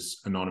just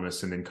was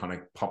anonymous and then kind of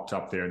popped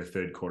up there in the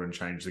third quarter and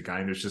changed the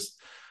game. There's just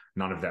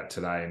none of that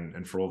today.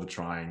 And for all the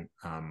trying,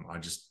 I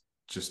just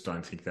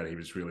don't think that he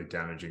was really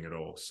damaging at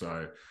all.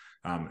 So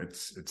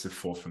it's a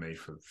 4 for me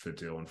for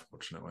Dill,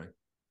 unfortunately.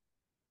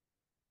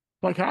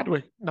 Blake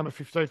Hardwick, number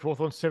 15,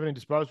 Hawthorn, 17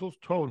 disposals,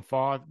 12 and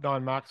 5,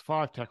 9 marks,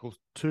 5 tackles,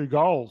 2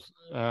 goals.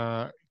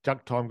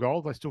 Junk time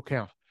goals, they still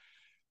count.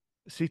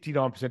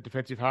 69%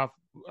 defensive half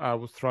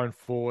was thrown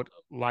forward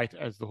late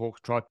as the Hawks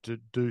tried to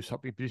do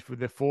something with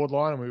their forward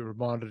line, and we were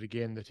reminded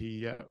again that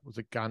he was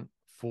a gun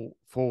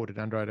forward at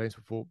under 18s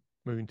before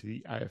moving to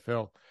the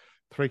AFL.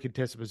 3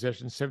 contested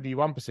possessions,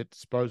 71%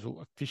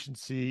 disposal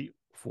efficiency,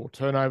 4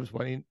 turnovers,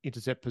 1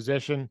 intercept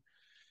possession,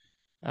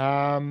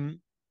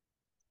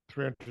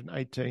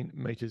 318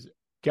 metres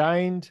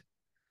gained.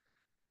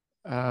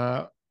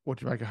 What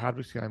do you make of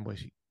Hardwick's game,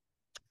 Wesley?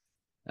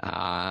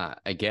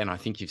 Again, I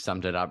think you've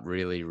summed it up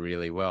really,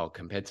 really well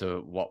compared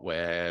to what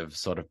we've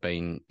sort of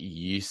been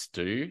used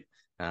to.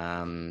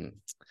 It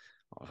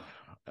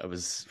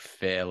was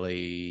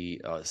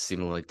fairly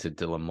similar to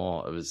Dylan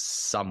Moore. It was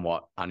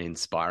somewhat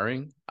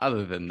uninspiring,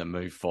 other than the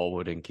move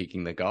forward and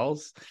kicking the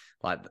goals.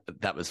 Like,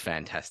 that was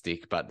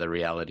fantastic, but the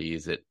reality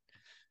is it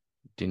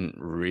didn't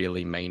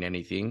really mean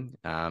anything.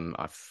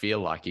 I feel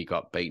like he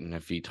got beaten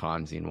a few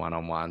times in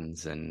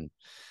one-on-ones, and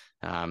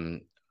I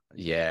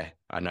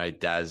know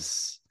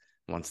Daz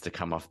wants to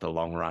come off the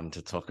long run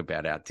to talk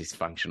about our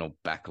dysfunctional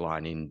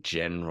backline in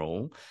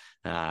general.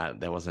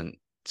 There wasn't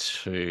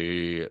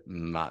too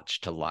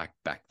much to like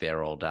back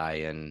there all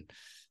day, and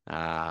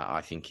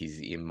I think he's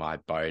in my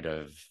boat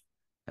of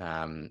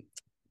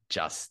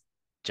just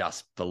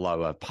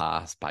below a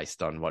pass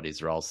based on what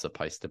his role's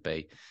supposed to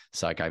be.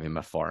 So I gave him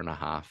a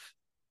 4.5.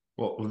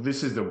 Well,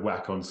 this is the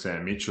whack on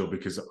Sam Mitchell,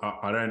 because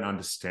I don't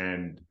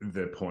understand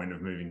the point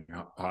of moving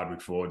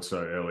Hardwick forward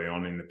so early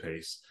on in the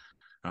piece.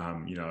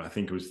 I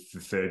think it was the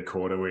third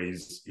quarter where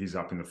he's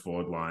up in the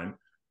forward line.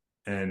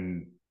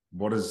 And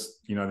what is,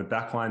 the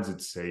back lines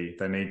at sea,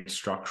 they need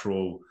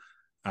structural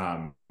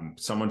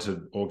someone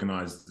to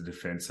organise the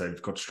defence.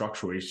 They've got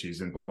structural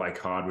issues, and Blake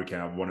Hardwick,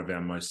 one of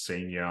our most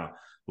senior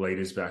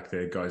leaders back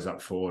there, goes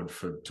up forward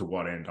to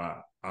what end?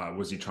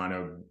 Was he trying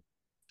to?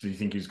 Do you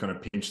think he was going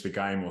to pinch the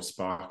game or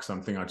spark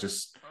something?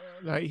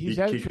 No, his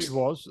attitude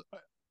was.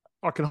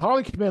 I can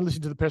highly recommend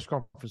listening to the press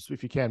conference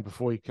if you can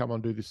before you come on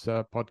and do this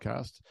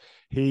podcast.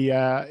 He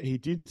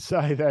did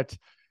say that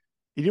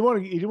he didn't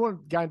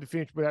want the game to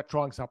finish without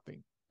trying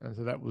something, and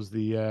so that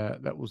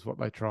was what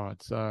they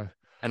tried. So.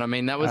 And I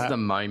mean, that was the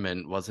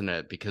moment, wasn't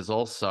it? Because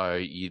also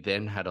you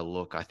then had a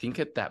look. I think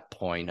at that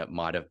point it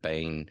might have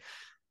been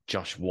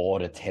Josh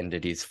Ward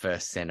attended his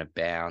first centre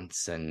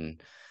bounce, and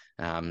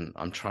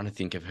I'm trying to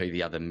think of who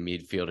the other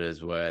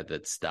midfielders were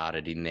that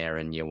started in there,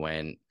 and you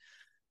went,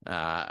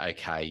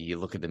 okay, you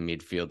look at the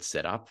midfield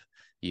setup,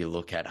 you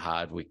look at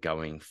Hardwick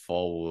going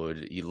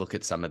forward, you look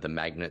at some of the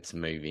magnets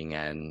moving,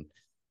 and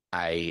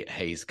A,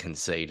 he's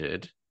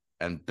conceded,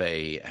 and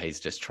B, he's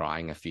just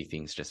trying a few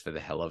things just for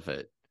the hell of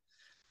it.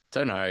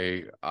 Don't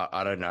know.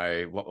 I don't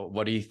know.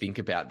 What do you think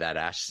about that,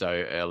 Ash, so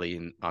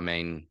early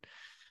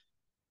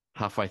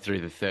halfway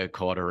through the third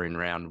quarter in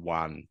round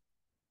one?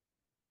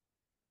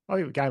 I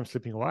think the game was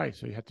slipping away,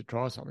 so you had to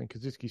try something.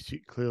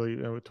 Kaczynski clearly,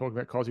 we're talking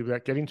about Cozzy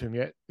without getting to him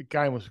yet.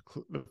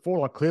 The forward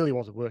line clearly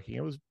wasn't working.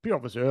 It was pretty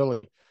obvious early.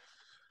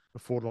 The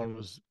forward line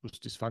was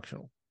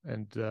dysfunctional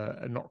and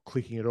not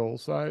clicking at all.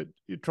 So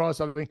you try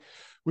something.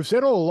 We've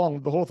said all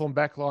along the Hawthorn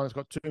back line has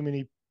got too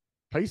many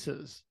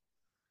pieces,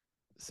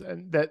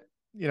 and that.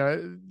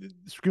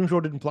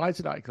 Scrimshaw didn't play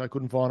today because I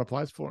couldn't find a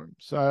place for him.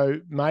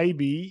 So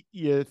maybe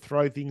you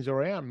throw things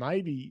around.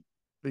 Maybe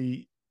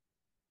the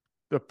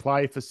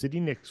play for City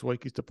next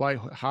week is to play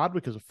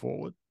Hardwick as a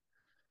forward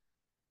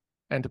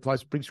and to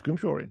bring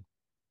Scrimshaw in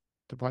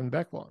to play in the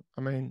back line.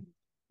 I mean,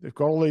 they've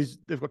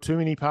got too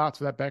many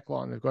parts of that back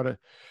line.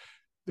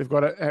 They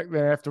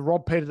have to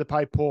rob Peter to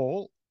pay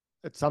Paul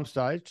at some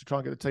stage to try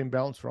and get the team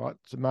balanced right.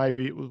 So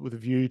maybe it was with a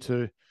view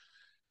to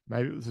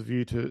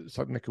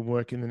something that can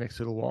work in the next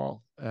little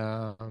while.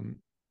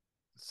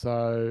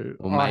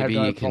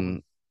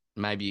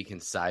 Maybe you can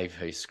save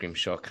who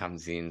Scrimshaw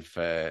comes in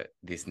for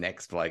this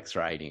next Blake's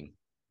rating.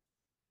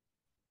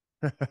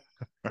 The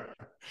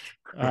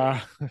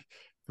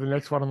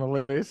next one on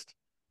the list.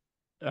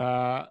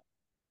 The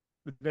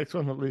next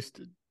one on the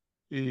list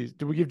is.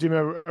 Did we give Jim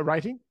a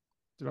rating?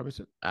 Did I miss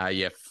it?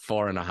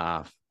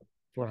 4.5.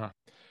 4.5.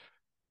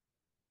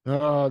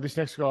 This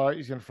next guy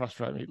is going to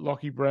frustrate me.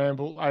 Lockie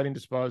Bramble, 18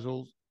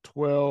 disposals,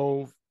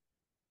 12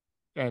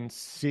 and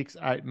 6,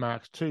 8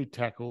 marks, 2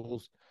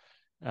 tackles,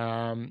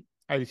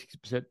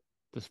 86%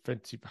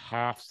 defensive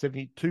half,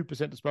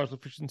 72% disposal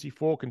efficiency,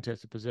 4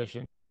 contested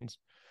possessions,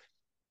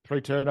 3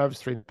 turnovers,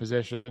 3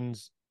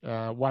 possessions,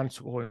 1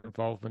 scoring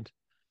involvement,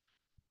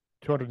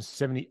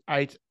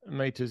 278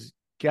 metres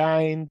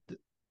gained.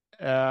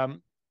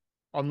 I'm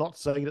not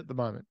seeing it at the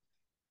moment.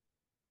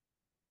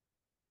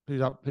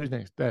 Who's up? Who's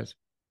next? Daz.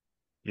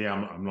 Yeah,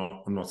 I'm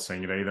not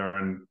seeing it either.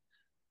 And,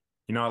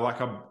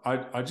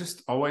 I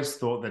just always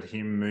thought that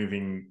him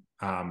moving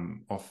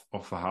off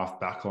the half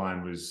back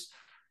line was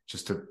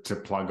just to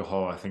plug a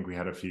hole. I think we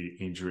had a few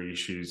injury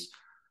issues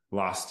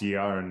last year,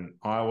 and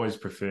I always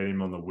preferred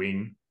him on the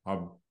wing.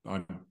 I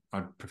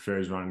prefer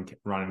his run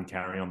and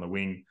carry on the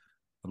wing.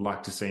 I'd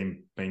like to see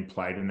him being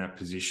played in that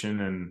position.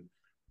 And,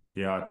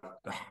 yeah,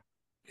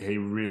 he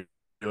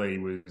really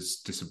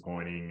was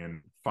disappointing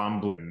and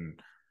fumbling and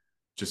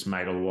just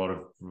made a lot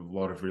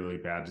of really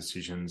bad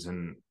decisions.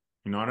 And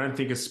I don't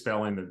think a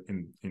spell in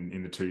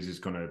the twos is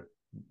going to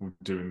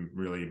do him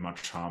really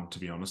much harm, to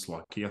be honest.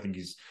 Lockie, I think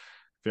he's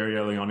very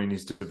early on in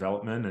his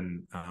development,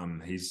 and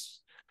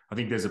I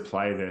think there's a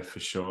play there for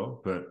sure.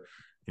 But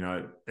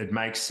it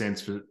makes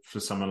sense for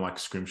someone like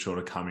Scrimshaw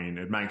to come in.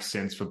 It makes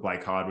sense for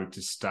Blake Hardwick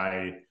to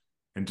stay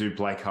and do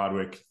Blake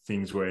Hardwick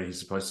things where he's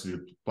supposed to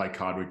do Blake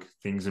Hardwick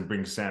things, and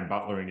bring Sam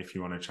Butler in if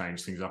you want to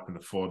change things up in the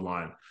forward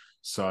line.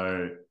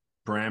 So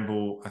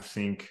Bramble, I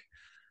think,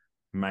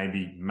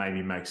 maybe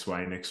makes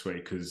way next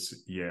week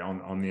because,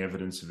 on the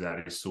evidence of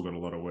that, he's still got a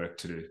lot of work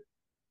to do.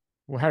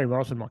 Well, Harry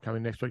Morrison might come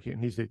in next week,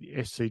 and he's the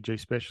SCG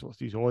specialist.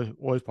 He's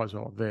always plays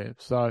well there.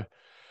 So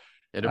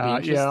it'll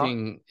be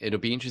interesting. It'll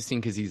be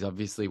interesting because he's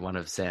obviously one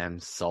of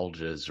Sam's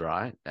soldiers,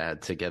 right?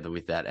 Together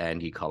with that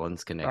Andy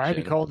Collins connection.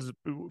 Andy Collins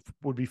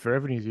would be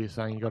forever in his ear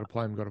saying, "You got to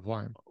play him, got to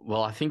play him."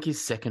 Well, I think his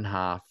second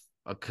half.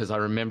 Because I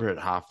remember at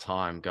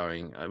halftime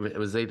going, it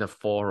was either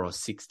 4 or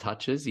 6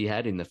 touches he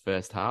had in the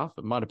first half.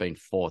 It might have been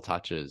 4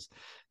 touches.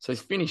 So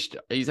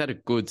he's had a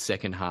good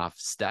second half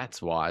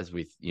stats wise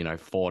with,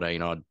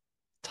 14 odd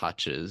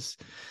touches.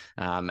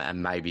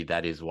 And maybe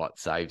that is what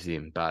saves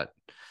him. But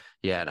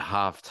yeah, at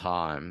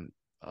halftime,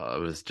 it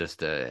was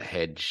just a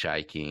head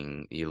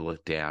shaking. You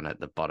look down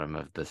at the bottom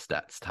of the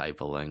stats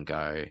table and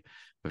go,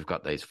 we've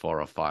got these 4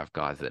 or 5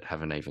 guys that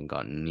haven't even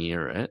got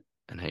near it.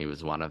 And he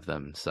was one of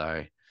them.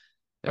 So,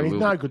 and he's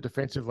no good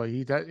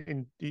defensively.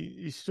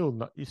 He's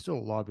still a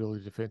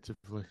liability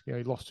defensively.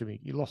 He lost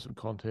some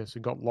contests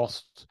and got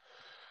lost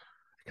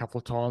a couple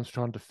of times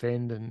trying to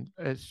defend. And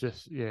it's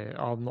just,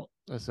 I'm not.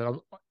 I said,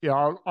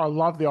 I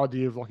love the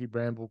idea of Lockie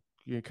Bramble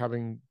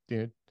coming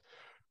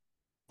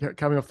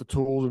off the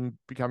tools and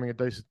becoming a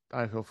decent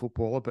AFL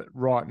footballer. But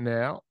right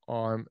now,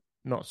 I'm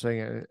not seeing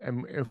it.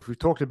 And if we've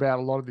talked about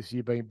a lot of this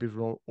year being a bit of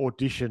an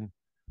audition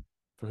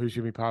for who's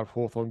going to be part of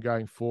Hawthorn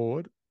going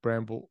forward,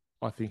 Bramble,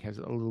 I think, has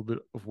a little bit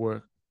of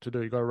work to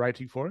do. You got a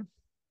rating for him?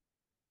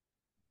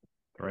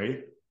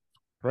 3.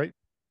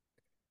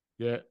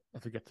 Yeah, I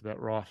think that's about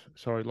right.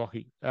 Sorry,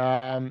 Lockie.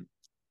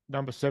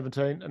 Number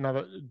 17,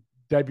 another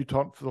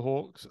debutant for the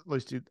Hawks, at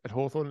least at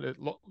Hawthorn. It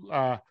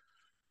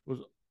was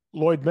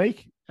Lloyd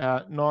Meek,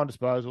 9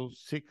 disposals,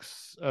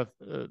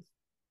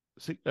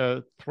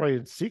 3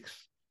 and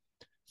 6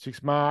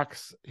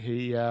 marks.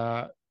 He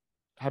 100%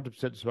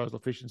 disposal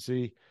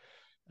efficiency.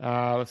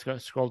 Let's go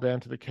scroll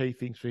down to the key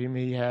things for him.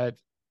 He had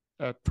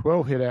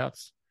 12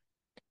 hit-outs.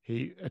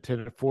 He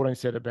attended 14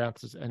 set of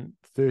bounces and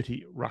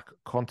 30 ruck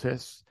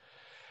contests.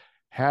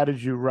 How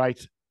did you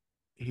rate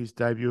his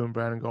debut in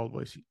Brown and Gold,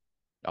 Weesey?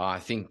 I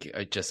think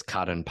I just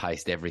cut and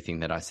paste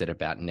everything that I said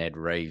about Ned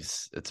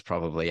Reeves. It's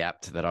probably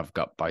apt that I've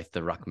got both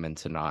the ruckmen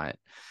tonight.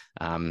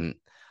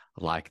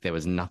 There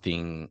was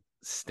nothing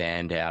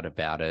stand out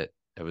about it.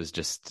 It was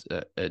just,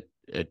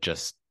 it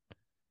just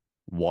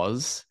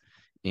was.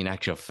 In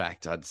actual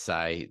fact, I'd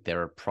say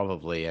there are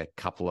probably a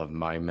couple of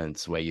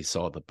moments where you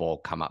saw the ball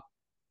come up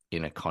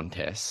in a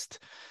contest,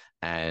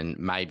 and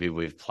maybe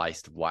we've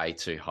placed way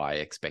too high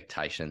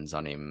expectations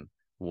on him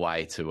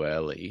way too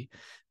early.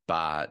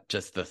 But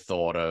just the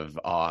thought of,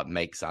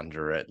 Meek's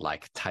under it,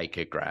 take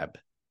a grab,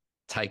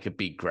 take a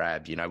big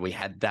grab. We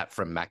had that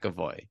from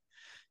McAvoy.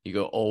 You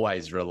could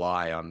always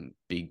rely on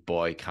big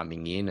boy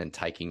coming in and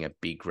taking a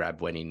big grab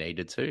when he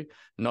needed to,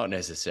 not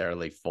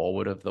necessarily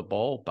forward of the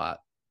ball, but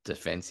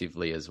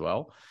defensively as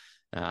well.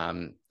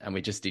 And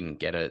we just didn't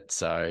get it.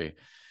 So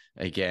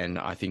again,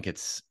 I think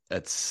it's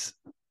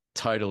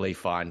totally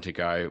fine to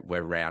go.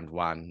 We're round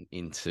 1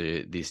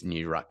 into this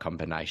new ruck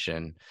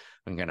combination.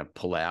 I'm going to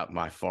pull out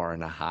my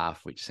 4.5,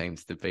 which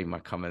seems to be my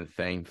common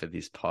theme for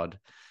this pod,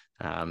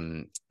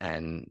 and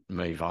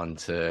move on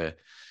to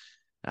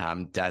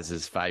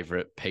Daz's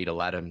favourite, Peter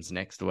Laddams,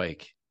 next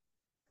week.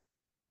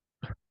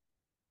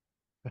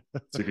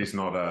 So if he's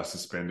not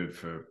suspended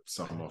for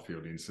some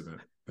off-field incident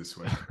this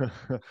week.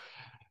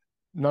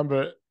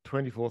 Number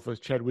 24 was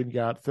Chad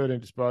Wingard,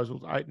 13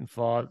 disposals, 8 and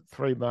 5,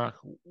 3 mark,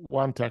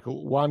 1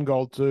 tackle, 1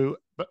 goal, 2,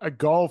 but a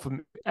goal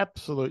from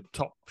absolute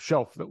top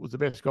shelf. That was the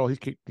best goal he's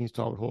kicked in his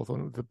time at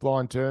Hawthorn, with the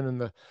blind turn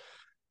and the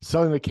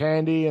selling the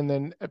candy, and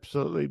then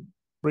absolutely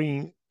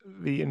bringing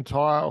the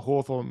entire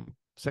Hawthorn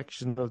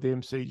section of the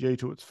MCG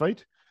to its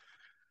feet.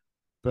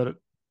 But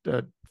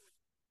it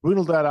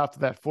dwindled out after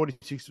that,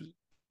 46%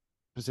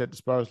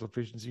 disposal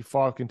efficiency,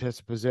 5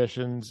 contested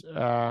possessions.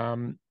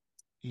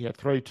 He had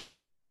 3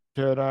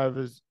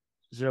 turnovers,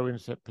 0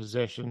 intercept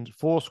possessions,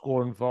 4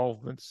 score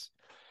involvements,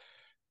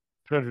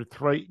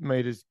 303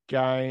 metres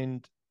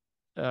gained.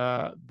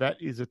 That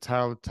is a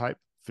tale of tape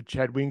for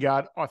Chad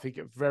Wingard. I think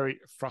a very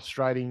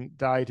frustrating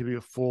day to be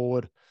a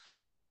forward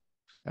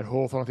at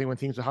Hawthorn. I think when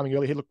things were humming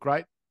early, he looked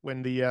great.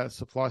 When the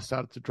supply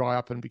started to dry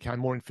up and became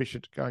more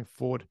efficient going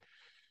forward,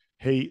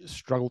 he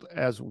struggled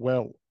as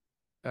well.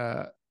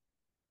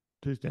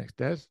 Who's next,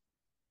 Daz?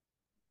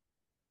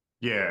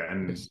 Yeah,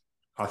 and yes.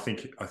 I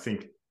think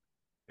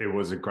it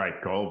was a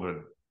great goal, but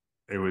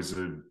it was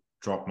a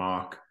drop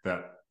mark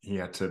that he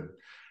had to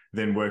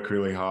then work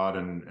really hard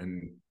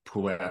and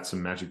pull out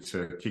some magic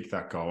to kick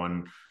that goal.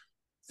 And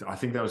I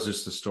think that was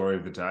just the story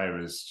of the day. It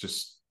was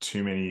just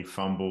too many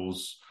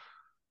fumbles,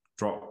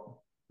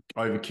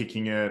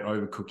 overkicking it,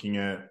 overcooking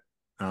it,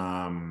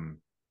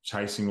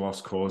 chasing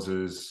lost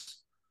causes.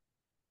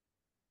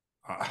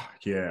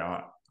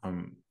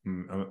 I'm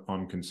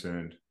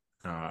concerned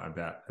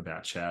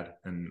about Chad,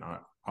 and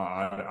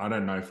I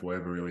don't know if we'll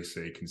ever really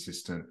see a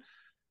consistent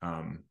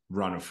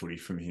run of footy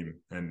from him.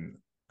 And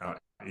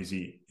is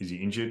he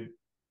injured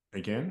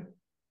again?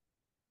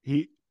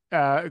 He,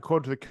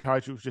 according to the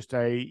coach, it was just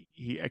a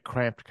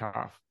cramped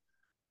calf,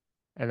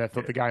 and they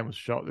thought the game was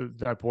shot. There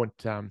was no point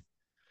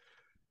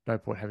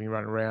having him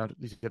run around.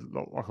 He said,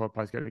 like a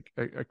players get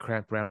a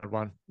cramp round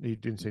 1. He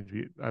didn't seem to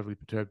be overly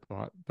perturbed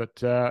by it. But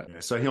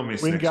so he'll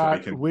miss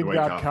Wingard, next week.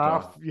 Wingard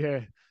calf,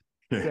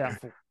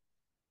 doubtful.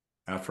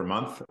 Out for a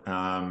month.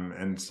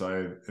 And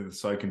so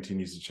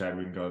continues the Chad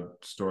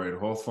Wingard story at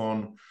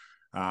Hawthorn.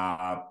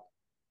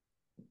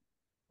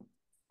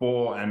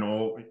 4 and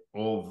all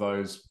of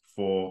those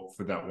 4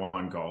 for that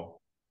 1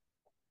 goal.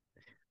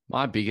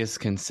 My biggest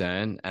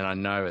concern, and I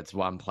know it's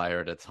one player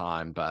at a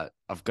time, but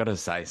I've got to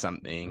say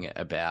something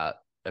about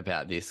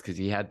this, because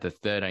he had the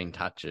 13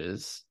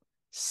 touches,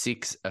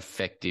 6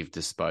 effective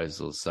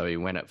disposals. So he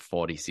went at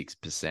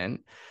 46%,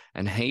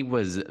 and he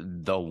was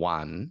the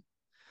one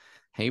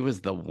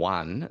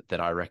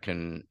that I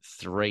reckon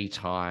 3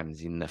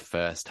 times in the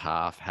first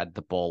half had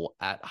the ball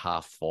at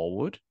half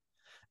forward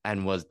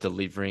and was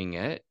delivering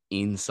it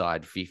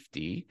inside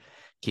 50,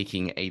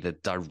 kicking either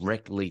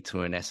directly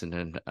to an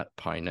Essendon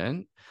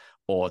opponent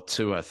or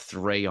to a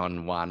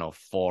 3-on-1 or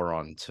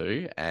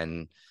 4-on-2.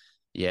 And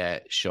yeah,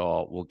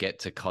 sure, we'll get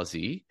to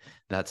Cozzy.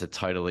 That's a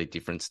totally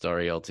different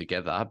story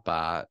altogether.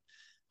 But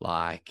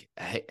Like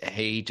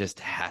he just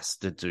has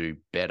to do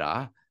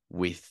better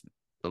with,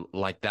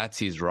 like, that's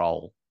his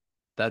role.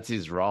 That's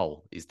his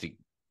role, is to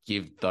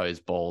give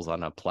those balls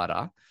on a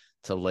platter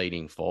to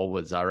leading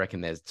forwards. I reckon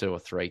there's 2 or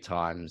 3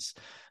 times,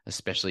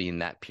 especially in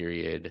that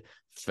period,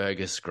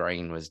 Fergus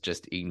Green was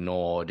just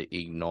ignored,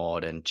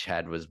 and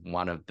Chad was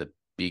one of the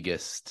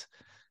biggest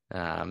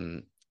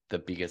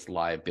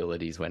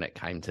liabilities when it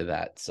came to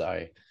that. So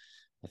I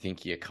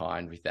think you're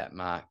kind with that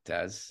mark,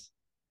 Daz.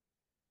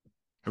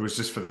 It was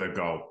just for the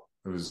goal.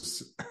 It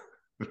was.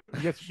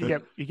 he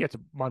gets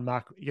 1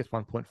 mark. He gets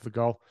 1 point for the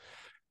goal.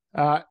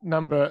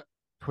 Number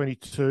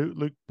 22,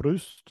 Luke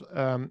Bruce,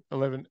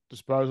 11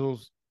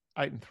 disposals,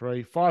 8 and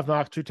 3, 5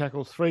 marks, 2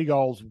 tackles, 3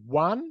 goals,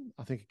 1.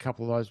 I think a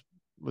couple of those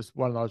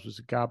one of those was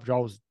a garbage. I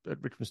was at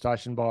Richmond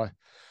Station by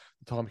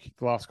the time he kicked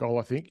the last goal,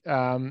 I think.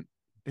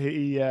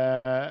 He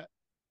 3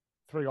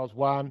 goals,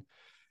 1.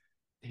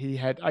 He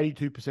had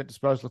 82%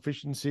 disposal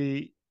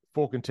efficiency,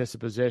 4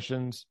 contested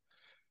possessions.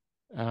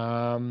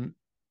 I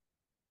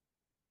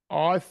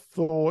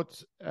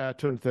thought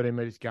 213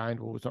 metres gained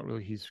was not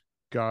really his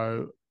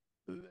go.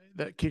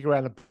 That kick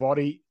around the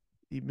body,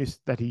 he missed.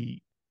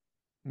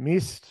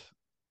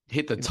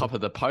 Hit the top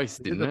of the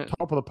post, didn't it?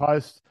 Top of the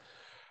post.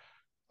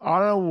 I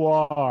don't know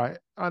why.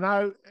 I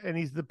know, and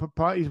he's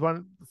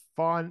one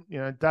fine.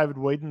 David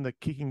Whedon, the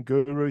kicking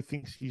guru,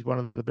 thinks he's one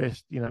of the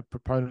best.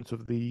 Proponents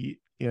of the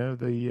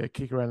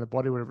kick around the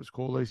body, whatever it's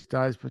called these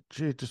days. But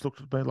gee, it just looked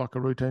to me like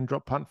a routine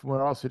drop punt from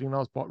where I was sitting, and I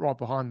was right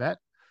behind that.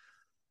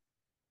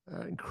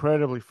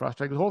 Incredibly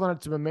frustrating. Hawthorn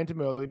had some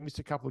momentum early, missed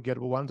a couple of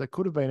gettable ones. They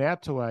could have been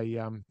out to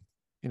a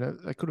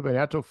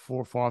 4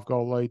 or 5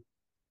 goal lead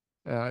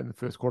in the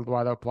first quarter. The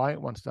way they were playing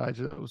at one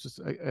stage, it was just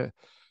a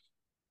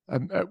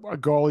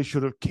goal he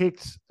should have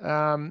kicked.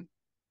 I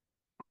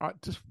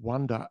just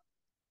wonder,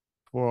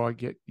 before I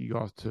get you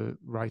guys to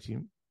rate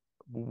him,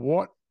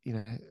 what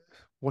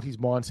his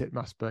mindset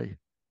must be.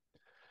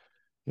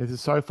 He's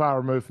so far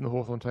removed from the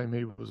Hawthorn team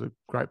he was a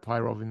great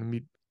player of in the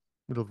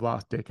middle of the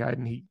last decade,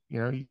 and he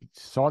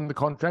signed the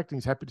contract and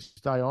he's happy to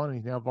stay on, and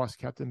he's now vice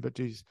captain. But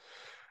geez,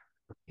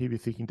 he'd be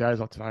thinking days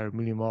like today are a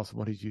million miles from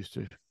what he's used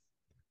to.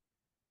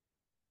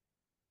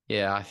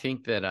 Yeah, I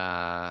think that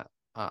it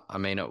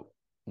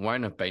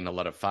won't have been a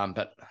lot of fun,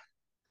 but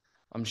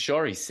I'm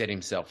sure he set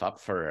himself up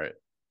for it,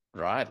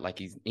 right?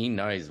 Like he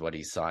knows what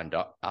he's signed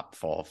up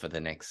for the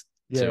next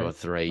 2 or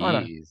 3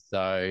 years.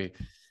 So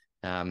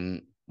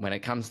when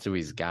it comes to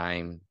his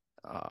game,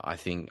 I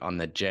think on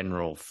the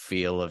general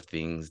feel of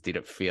things, did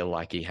it feel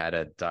like he had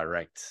a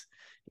direct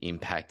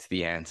impact?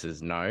 The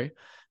answer's no.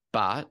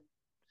 But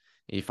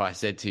if I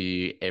said to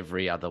you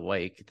every other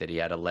week that he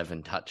had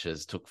 11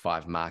 touches, took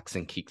 5 marks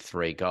and kicked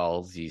 3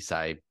 goals, you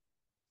say,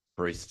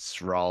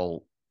 Bruce's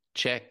role,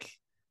 check,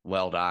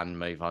 well done,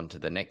 move on to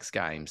the next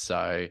game.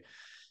 So,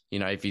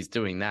 if he's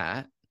doing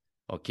that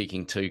or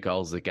kicking 2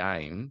 goals a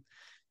game,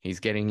 he's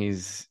getting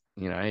his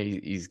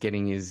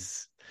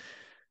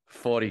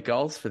 40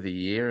 goals for the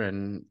year,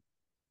 and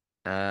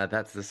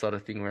that's the sort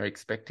of thing we're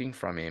expecting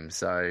from him.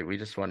 So we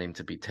just want him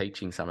to be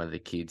teaching some of the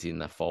kids in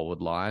the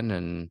forward line,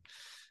 and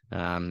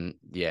I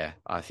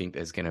think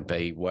there's going to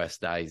be worse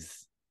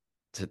days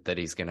that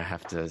he's going to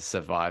have to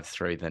survive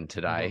through than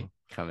today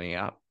coming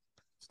up.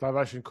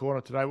 Starvation Corner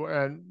today.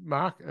 And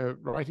Mark,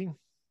 rating?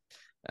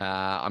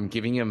 I'm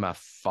giving him a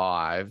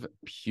 5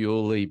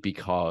 purely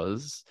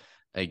because,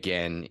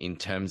 again, in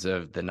terms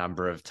of the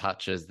number of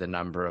touches, the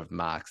number of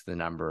marks, the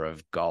number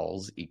of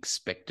goals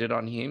expected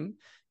on him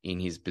in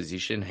his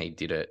position, he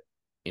did it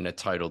in a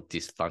total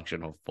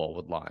dysfunctional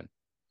forward line.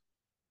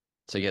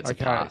 So he gets a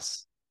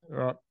pass. All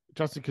right.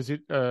 Jacob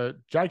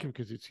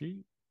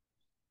Koschitzke,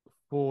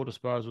 4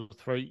 disposals,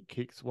 3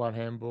 kicks, 1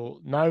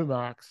 handball, no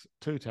marks,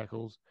 2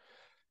 tackles.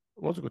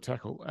 It was a good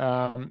tackle.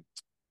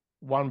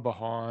 1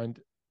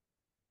 behind.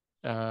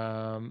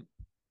 I'm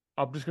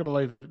just going to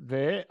leave it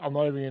there. I'm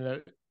not even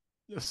going to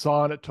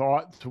assign it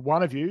to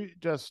one of you.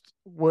 Just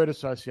word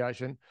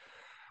association.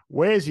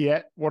 Where's he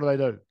at? What do they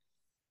do?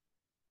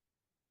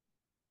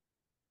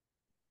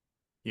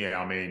 Yeah,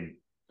 I mean,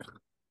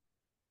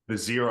 the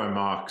 0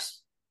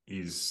 marks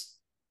is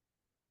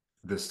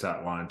the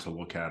stat line to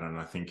look at, and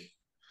I think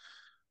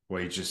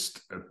it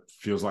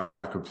feels like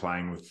we're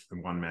playing with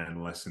 1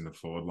 man less in the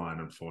forward line,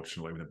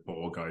 unfortunately, when the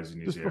ball goes in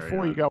his area.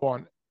 Before you go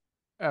on,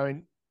 I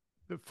mean,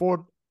 the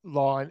forward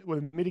line,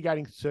 with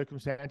mitigating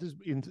circumstances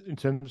in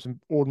terms of some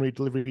ordinary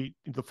delivery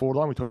into the forward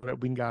line, we talked about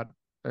Wingard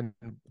and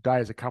Day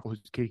as a couple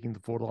who's kicking the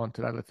forward line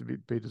today, left a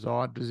bit be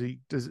desired. Is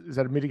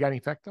that a mitigating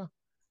factor?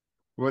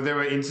 Well, there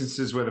were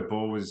instances where the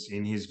ball was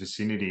in his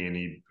vicinity and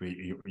he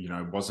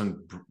wasn't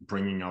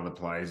bringing other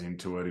players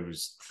into it. He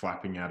was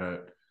flapping at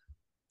it,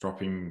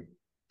 dropping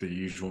the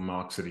usual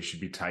marks that he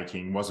should be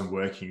taking, wasn't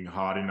working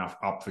hard enough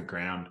up the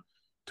ground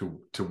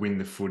to win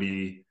the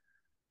footy.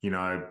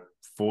 4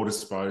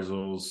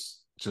 disposals,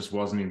 just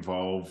wasn't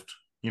involved.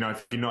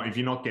 If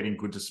you're not getting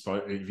good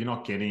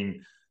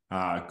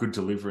good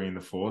delivery in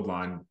the forward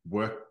line,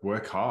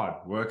 work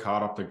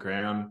hard up the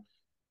ground.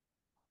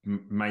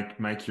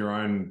 Make your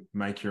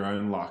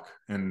own luck,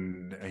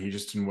 and he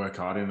just didn't work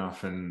hard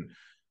enough. And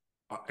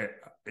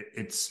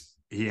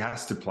he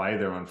has to play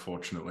there,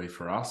 unfortunately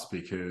for us,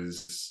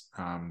 because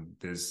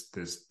there's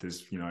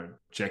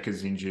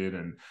Jekka's injured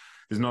and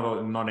there's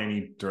not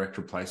any direct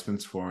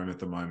replacements for him at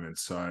the moment.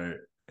 So,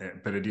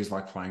 but it is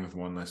like playing with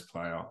one less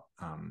player.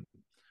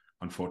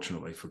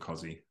 Unfortunately for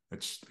Cozzy,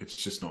 it's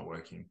just not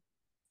working.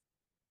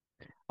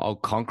 Oh,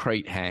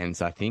 concrete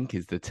hands, I think,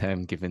 is the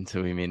term given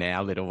to him in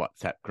our little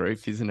WhatsApp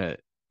group, isn't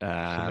it?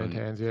 Cement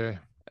hands,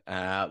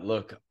 yeah.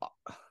 Look,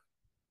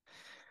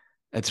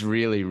 it's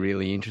really,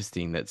 really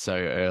interesting that so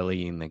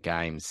early in the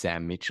game,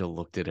 Sam Mitchell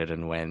looked at it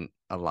and went,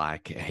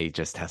 like, he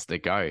just has to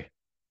go.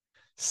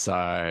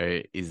 So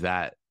is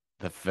that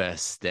the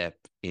first step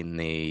in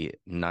the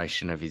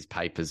notion of his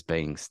papers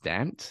being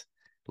stamped?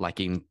 Like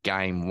in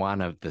game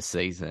 1 of the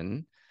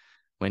season,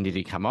 when did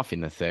he come off?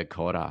 In the third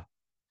quarter?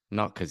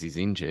 Not because he's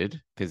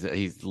injured, because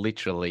he's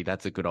literally,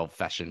 that's a good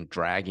old-fashioned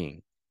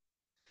dragging.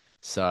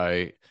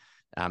 So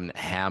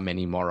how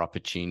many more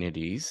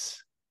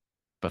opportunities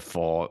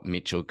before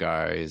Mitchell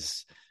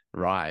goes,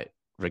 right,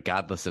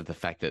 regardless of the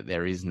fact that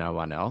there is no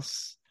one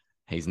else,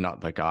 he's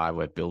not the guy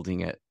we're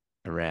building it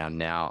around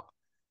now.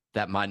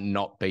 That might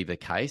not be the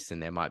case,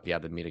 and there might be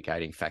other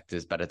mitigating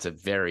factors, but it's a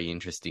very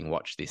interesting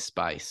watch this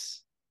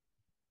space.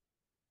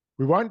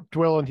 We won't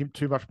dwell on him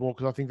too much more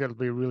because I think that'll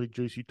be a really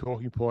juicy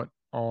talking point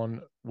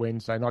on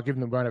Wednesday night. Given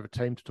that we won't have a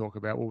team to talk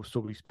about, we'll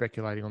still be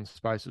speculating on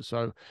spaces.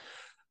 So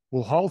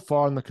we'll hold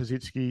fire on the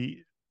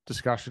Koschitzke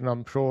discussion.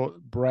 I'm sure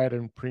Brad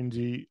and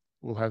Prinzi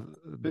will have,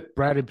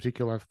 Brad in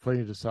particular, have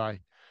plenty to say.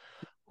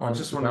 I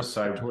just want to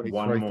say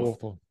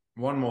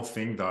one more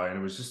thing, though, and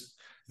it was just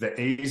the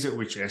ease at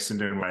which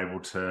Essendon were able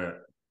to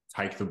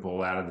take the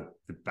ball out of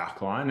the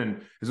back line.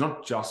 And it's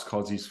not just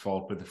Cozzy's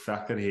fault, but the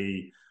fact that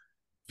he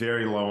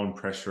very low on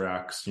pressure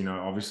acts,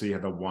 obviously he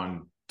had the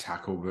one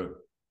tackle, but,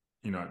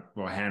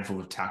 a handful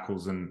of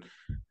tackles. And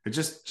it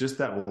just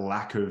that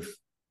lack of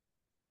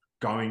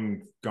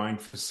going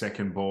for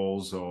second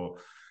balls or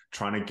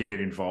trying to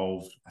get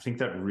involved, I think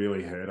that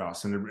really hurt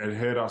us. And it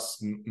hurt us.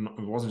 It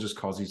wasn't just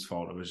Cozzy's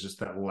fault. It was just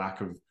that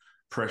lack of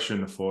pressure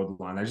in the forward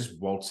line. They just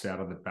waltzed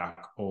out of the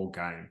back all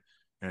game.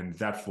 And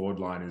that forward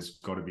line has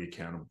got to be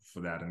accountable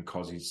for that. And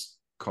Cozzy's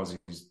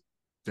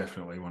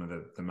definitely one of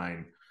the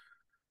main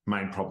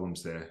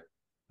problems there.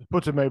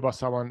 Put to me by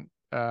someone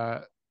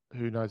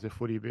who knows their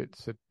footy a bit,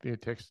 sent me a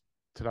text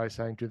today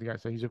saying during the game,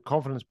 saying he's a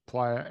confidence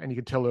player, and you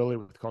can tell earlier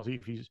with Cozzy,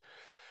 if he's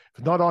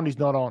not on, he's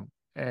not on.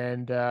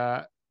 And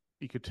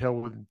you could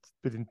tell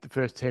within the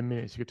first 10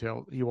 minutes, you could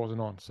tell he wasn't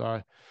on.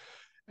 So,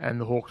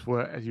 and the Hawks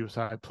were, as you were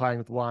saying, playing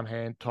with one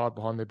hand tied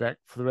behind their back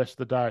for the rest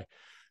of the day.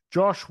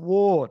 Josh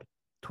Ward,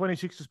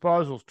 26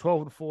 disposals,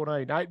 12 of the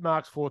 14, 8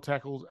 marks, 4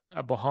 tackles,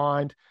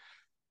 behind.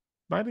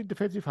 Mainly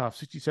defensive half,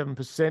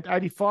 67%,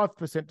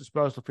 85%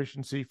 disposal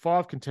efficiency,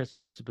 5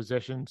 contested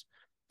possessions,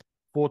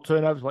 4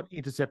 turnovers, 1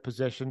 intercept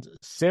possessions,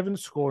 7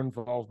 score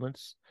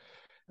involvements,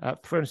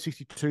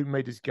 362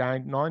 metres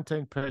gained,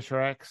 19 pressure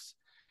acts,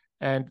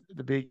 and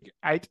the big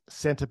 8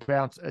 centre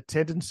bounce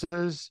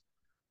attendances.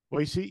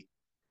 Weesey,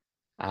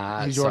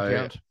 here's your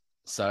account.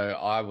 So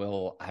I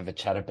will have a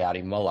chat about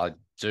him. While I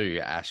do,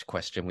 Ash,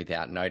 question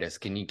without notice,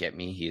 can you get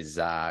me his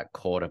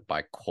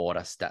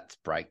quarter-by-quarter stats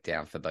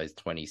breakdown for those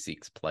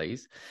 26,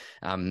 please?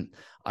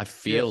 I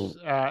feel...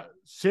 Yes,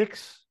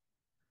 6,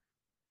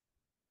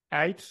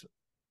 8,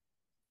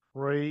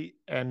 3,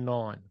 and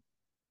 9.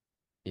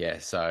 Yeah,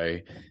 so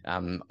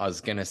I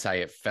was going to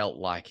say it felt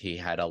like he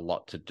had a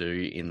lot to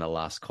do in the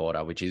last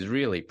quarter, which is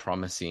really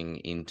promising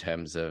in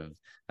terms of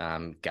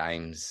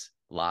games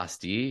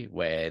last year,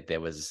 where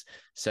there was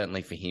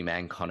certainly for him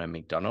and Connor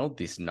McDonald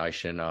this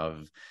notion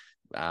of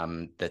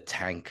the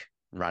tank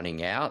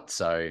running out.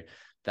 So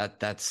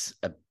that's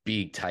a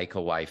big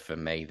takeaway for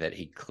me, that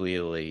he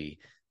clearly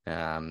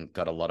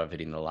got a lot of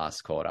it in the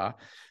last quarter.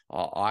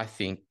 I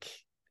think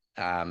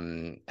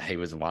he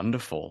was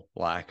wonderful.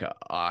 Like,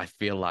 I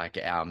feel like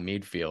our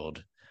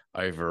midfield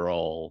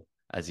overall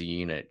as a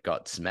unit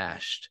got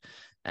smashed.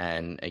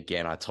 And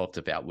again, I talked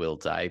about Will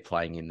Day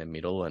playing in the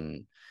middle,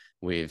 and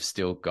we've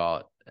still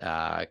got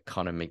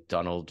Connor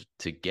McDonald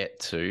to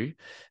get to,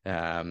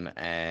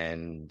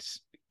 and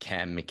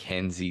Cam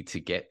Mackenzie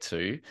to get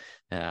to.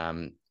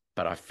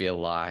 But I feel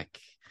like,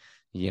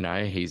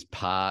 he's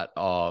part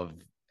of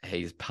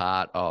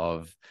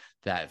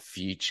that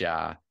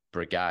future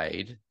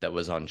brigade that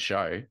was on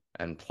show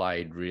and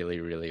played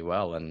really, really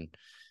well. And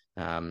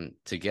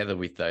together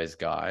with those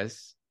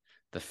guys,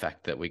 the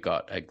fact that we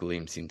got a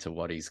glimpse into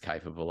what he's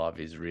capable of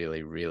is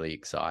really, really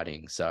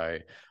exciting. So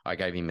I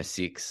gave him a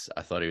 6.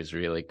 I thought he was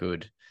really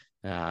good.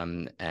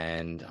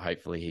 And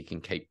hopefully he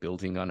can keep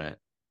building on it.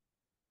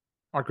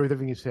 I agree with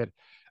everything you said.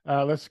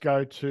 Let's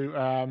go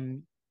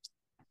to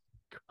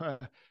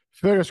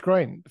Fergus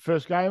Green,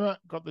 first gamer,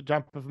 got the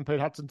jumper from Pete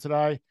Hudson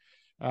today.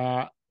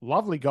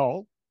 Lovely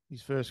goal,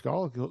 his first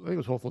goal. I think it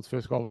was Hawthorn's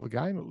first goal of the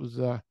game. It was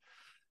a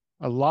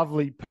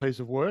lovely piece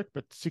of work,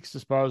 but 6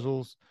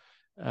 disposals.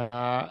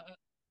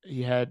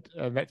 He had,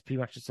 that's pretty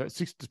much just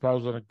 6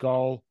 disposals and a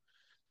goal.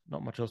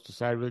 Not much else to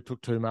say, really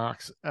took 2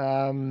 marks.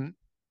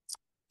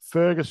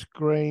 Fergus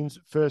Green's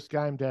first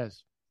game,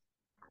 Daz.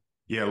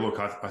 Yeah, look,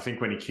 I think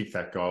when he kicked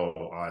that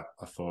goal, I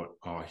thought,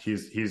 oh,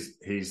 he's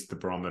the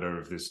barometer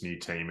of this new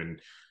team,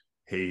 and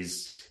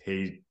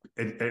and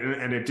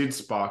it did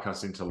spark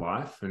us into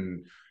life,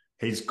 and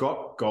he's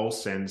got goal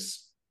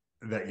sense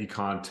that you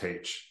can't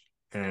teach,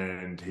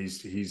 and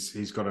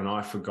he's got an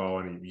eye for goal,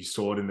 and you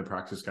saw it in the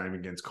practice game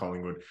against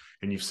Collingwood,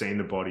 and you've seen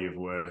the body of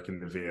work in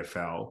the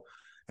VFL,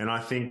 and I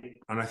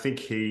think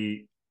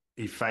he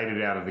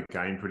faded out of the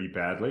game pretty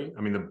badly.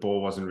 I mean, the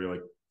ball wasn't really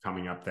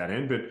coming up that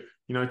end, but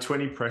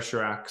 20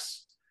 pressure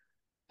acts.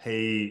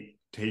 He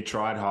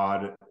tried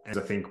hard, and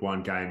I think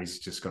one game he's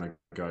just going to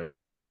go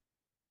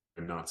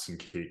nuts and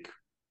kick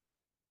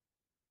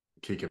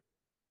a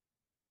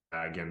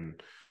bag,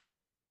 and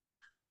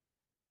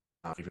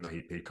even though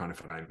he kind of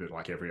famed it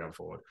like every other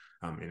forward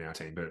in our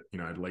team, but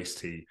at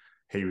least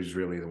he was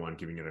really the one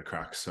giving it a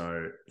crack.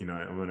 So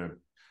I'm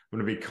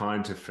gonna be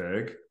kind to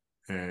Ferg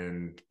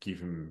and give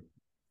him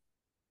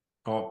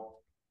 5.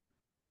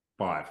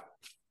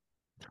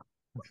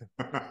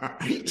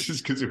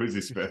 Just because it was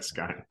his first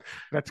game.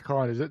 That's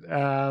kind, is it?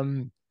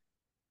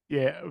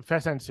 Yeah,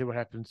 fascinating to see what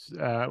happens.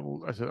 I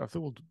think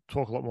we'll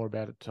talk a lot more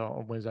about it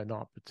on Wednesday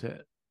night.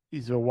 But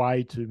is there a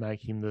way to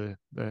make him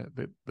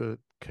the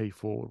key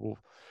forward?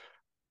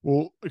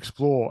 We'll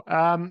explore.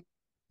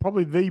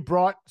 Probably the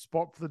bright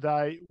spot for the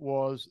day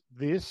was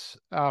this.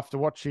 After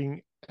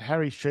watching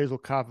Harry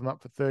Sheezel carve him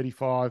up for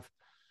 35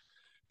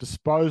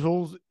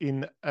 disposals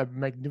in a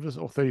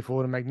magnificent, or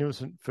 34 in a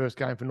magnificent first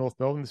game for North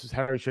Melbourne. This is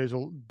Harry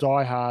Sheezel,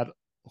 diehard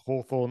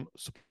Hawthorn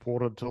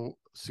supporter until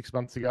 6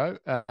 months ago.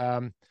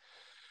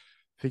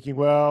 Thinking,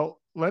 well,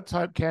 let's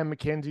hope Cam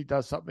Mackenzie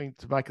does something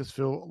to make us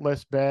feel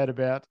less bad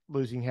about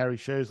losing Harry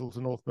Sheezel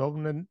to North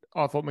Melbourne. And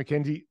I thought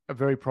Mackenzie, a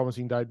very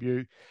promising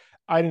debut.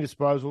 18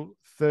 disposal,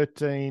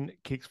 13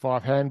 kicks,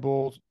 5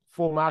 handballs,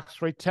 4 marks,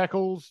 3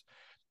 tackles.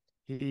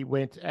 He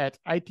went at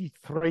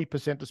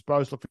 83%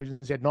 disposal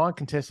efficiency. He had 9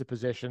 contested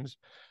possessions.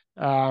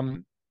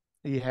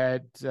 He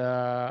had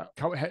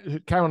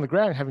came on the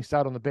ground, having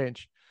started on the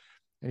bench,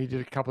 and he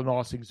did a couple of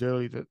nice things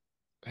early that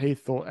he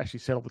thought actually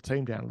settled the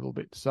team down a little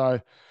bit.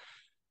 So,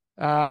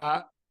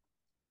 on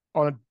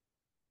a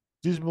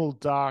dismal,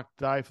 dark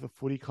day for the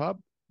footy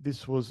club,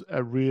 this was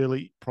a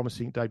really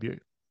promising debut.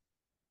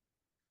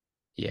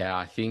 Yeah,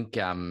 I think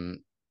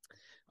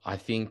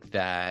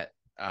that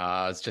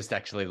I was just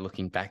actually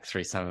looking back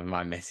through some of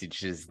my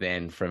messages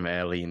then from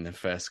early in the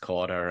first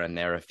quarter, and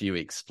there are a few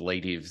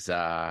expletives,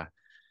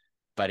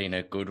 but in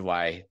a good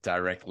way,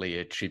 directly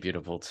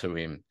attributable to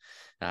him.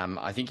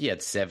 I think he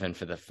had 7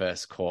 for the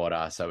first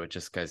quarter, so it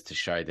just goes to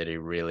show that he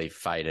really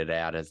faded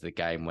out as the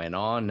game went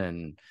on,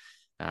 and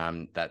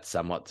that's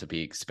somewhat to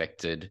be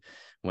expected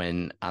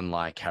when,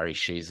 unlike Harry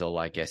Sheezel,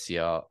 I guess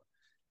you're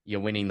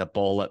winning the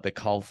ball at the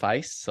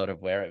coalface, sort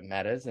of where it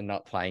matters, and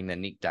not playing the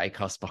Nick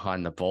Dacos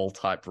behind the ball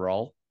type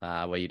role,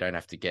 where you don't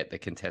have to get the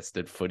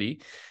contested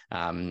footy.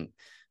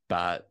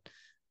 But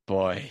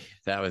boy,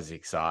 that was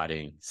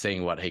exciting,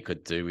 seeing what he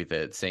could do with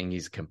it, seeing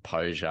his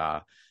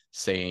composure,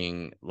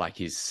 seeing like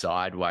his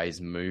sideways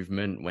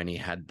movement when he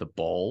had the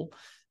ball.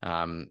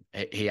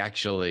 He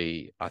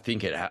actually, I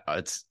think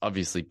it's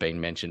obviously been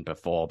mentioned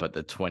before, but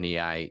the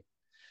 28,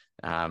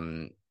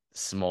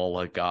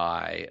 smaller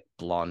guy,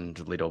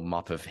 blonde little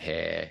mop of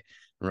hair,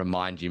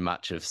 remind you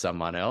much of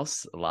someone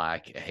else?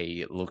 Like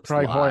he looked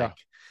like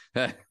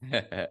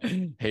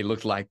he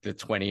looked like the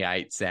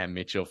 28 Sam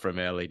Mitchell from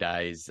early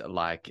days.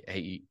 Like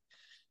he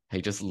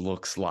just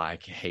looks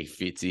like he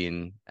fits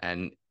in,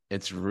 and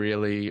it's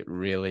really,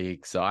 really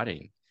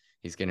exciting.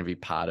 He's going to be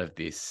part of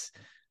this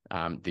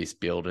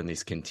build and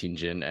this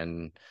contingent.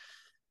 And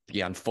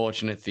the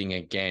unfortunate thing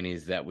again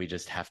is that we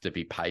just have to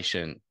be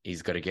patient.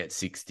 He's got to get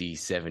 60,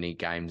 70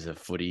 games of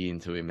footy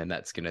into him, and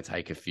that's going to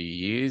take a few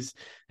years,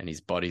 and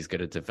his body's got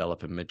to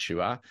develop and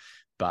mature.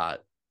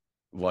 But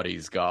what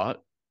he's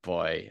got,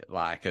 boy,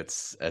 like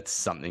it's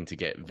something to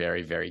get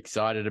very, very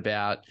excited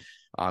about.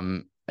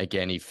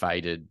 Again, he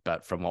faded,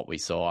 but from what we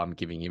saw, I'm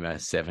giving him a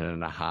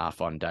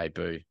 7.5 on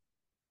debut.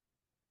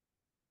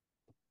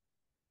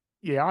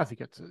 Yeah, I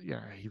think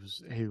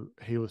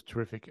he was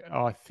terrific.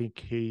 I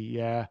think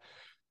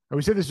and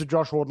we said this to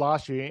Josh Ward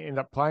last year. He ended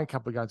up playing a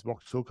couple of games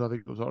Box Hill because I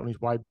think it was on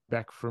his way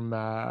back from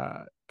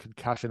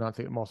concussion. I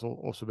think it must have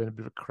also been a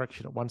bit of a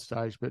correction at one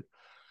stage. But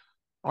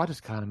I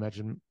just can't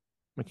imagine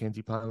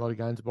Mackenzie playing a lot of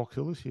games at Box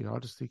Hill this year. I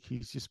just think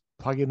he's just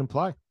plug in and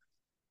play.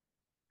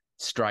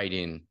 Straight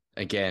in.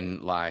 Again,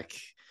 like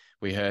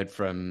we heard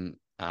from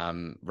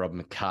Rob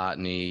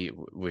McCartney,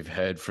 we've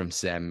heard from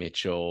Sam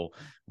Mitchell.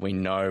 We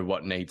know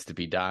what needs to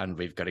be done.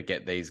 We've got to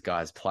get these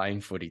guys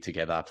playing footy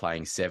together,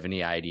 playing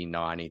 70, 80,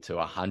 90 to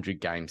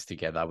 100 games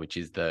together, which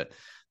is the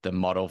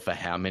model for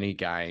how many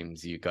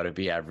games you've got to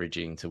be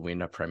averaging to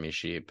win a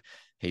premiership.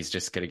 He's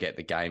just got to get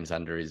the games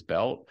under his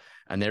belt.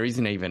 And there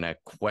isn't even a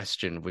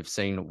question. We've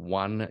seen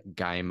one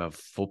game of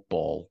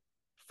football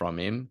from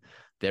him.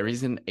 There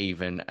isn't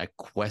even a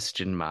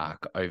question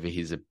mark over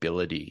his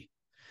ability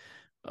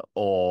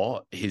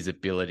or his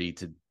ability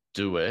to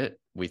do it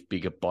with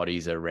bigger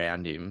bodies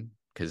around him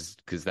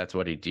because that's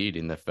what he did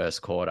in the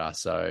first quarter.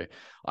 So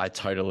I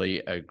totally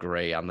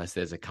agree, unless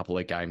there's a couple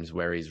of games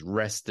where he's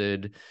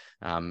rested,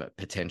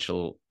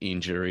 potential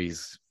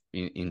injuries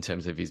in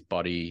terms of his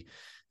body,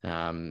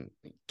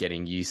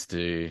 getting used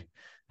to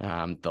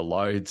the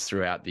loads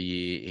throughout the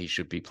year. He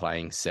should be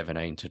playing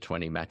 17 to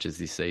 20 matches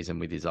this season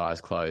with his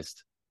eyes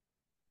closed.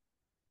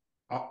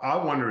 I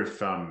wonder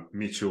if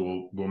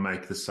Mitchell will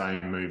make the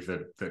same move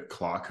that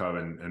Clarko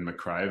and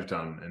McRae have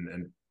done,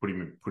 and put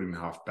him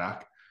half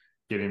back,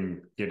 get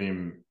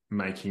him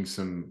making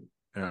some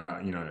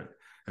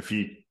a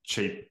few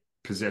cheap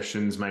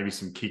possessions, maybe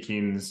some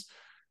kick-ins,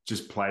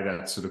 just play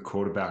that sort of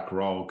quarterback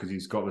role because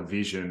he's got the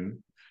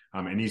vision.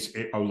 And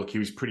he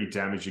was pretty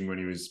damaging when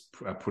he was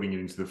putting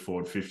it into the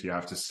forward 50, I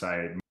have to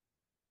say.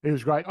 He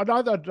was great. I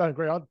don't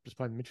agree. I'd just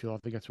play midfield. I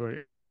think that's where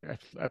he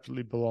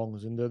absolutely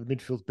belongs. And the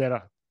midfield's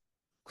better.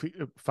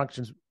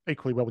 Functions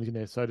equally well when he's in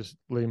there, so just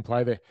let him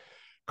play there.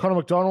 Connor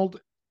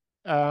McDonald,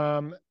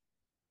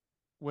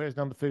 where's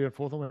number 30 and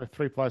 4th? We have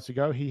 3 players to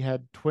go. He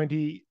had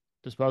 20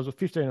 disposals,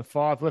 15 and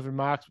 5, 11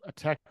 marks, a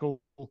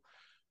tackle,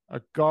 a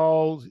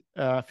goal,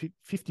 50%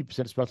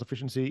 disposal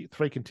efficiency,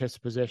 3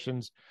 contested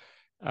possessions,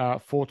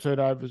 4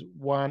 turnovers,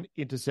 1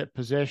 intercept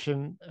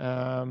possession,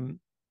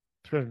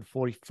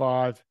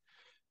 345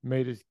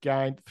 metres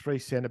gained, 3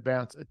 centre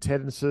bounce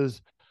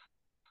attendances.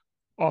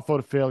 I thought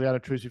a fairly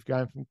unobtrusive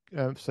game from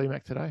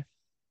CMAC today.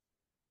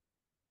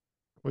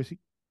 Weezy?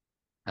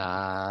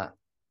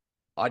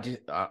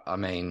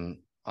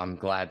 I'm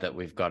glad that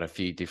we've got a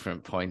few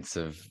different points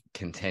of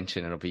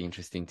contention. It'll be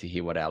interesting to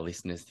hear what our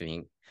listeners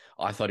think.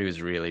 I thought he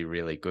was really,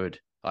 really good.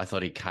 I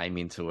thought he came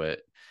into it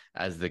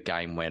as the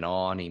game went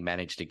on. He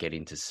managed to get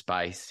into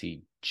space.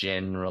 He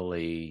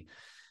generally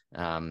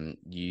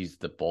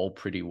used the ball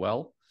pretty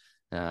well.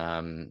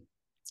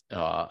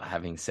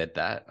 Having said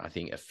that, I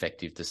think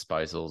effective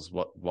disposals,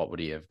 what would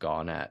he have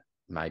gone at?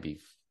 Maybe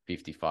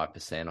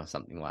 55% or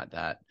something like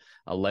that.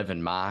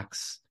 11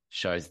 marks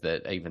shows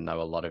that even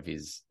though a lot of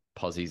his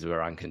posies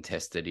were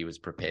uncontested, he was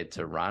prepared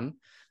to run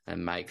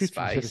and make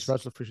space.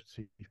 Disposal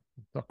efficiency,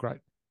 not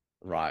great.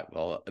 Right.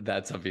 Well,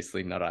 that's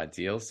obviously not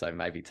ideal. So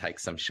maybe take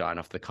some shine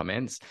off the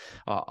comments.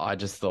 I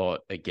just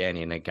thought, again,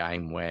 in a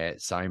game where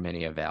so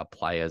many of our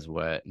players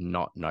were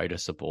not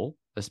noticeable,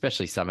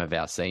 especially some of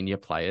our senior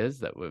players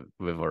that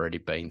we've already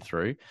been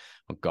through,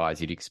 or guys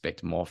you'd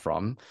expect more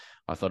from,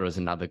 I thought it was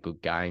another good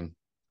game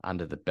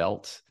under the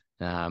belt.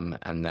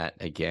 And that,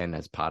 again,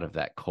 as part of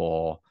that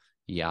core,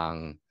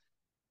 young,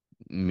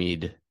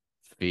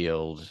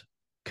 midfield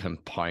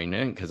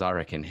component, because I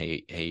reckon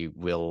he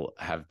will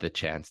have the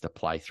chance to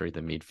play through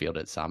the midfield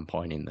at some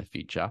point in the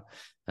future,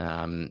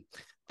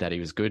 that he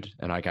was good,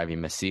 and I gave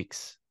him a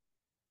 6.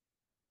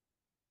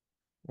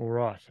 All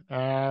right.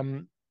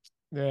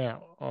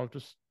 Now, I've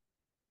just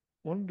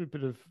wanted to do a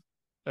bit of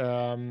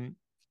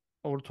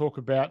I want to talk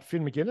about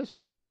Finn McGuinness,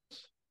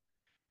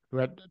 who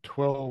had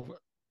 12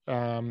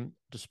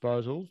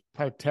 disposals,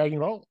 played a tagging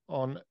role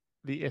on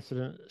the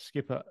Essendon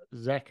skipper,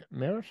 Zach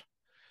Merritt.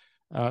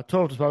 12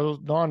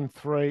 disposals, 9 and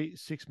 3,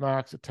 6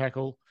 marks, a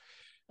tackle.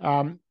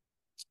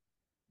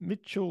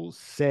 Mitchell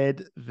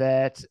said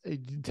that he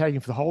didn't take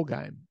him for the whole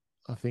game,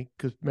 I think,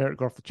 because Merritt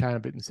got off the chain a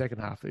bit in the second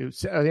half.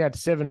 They had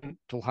 7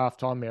 till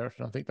half-time, Merritt,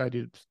 and I think they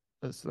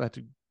had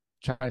to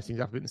change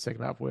things up a bit in the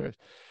second half, whereas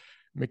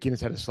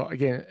McGuinness had a slot,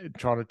 again,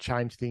 trying to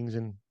change things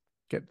and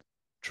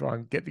try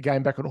and get the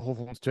game back on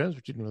Hawthorn's terms,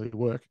 which didn't really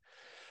work.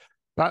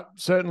 But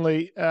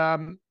certainly,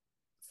 Finn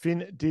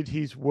did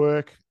his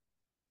work.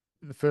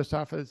 The first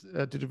half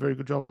did a very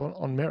good job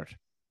on Merritt.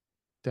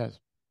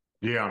 Daz.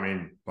 Yeah, I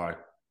mean, like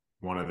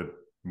one of,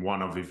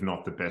 if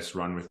not the best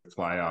run with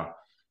player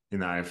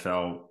in the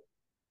AFL.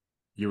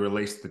 You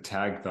released the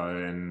tag though,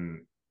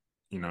 and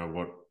you know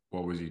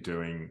what was he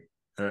doing?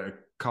 A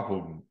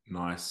couple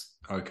nice,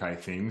 okay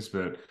things,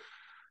 but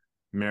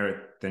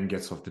Merritt then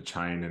gets off the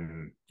chain,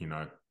 and you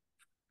know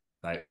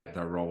they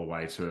roll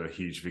away to a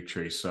huge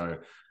victory. So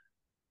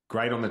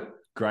great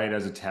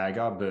as a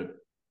tagger, but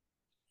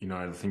you know,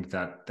 I think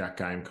that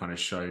game kind of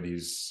showed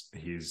his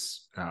he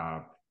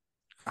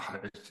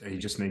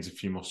just needs a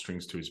few more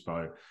strings to his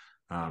bow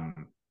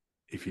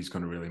if he's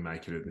going to really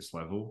make it at this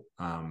level.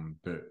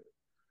 But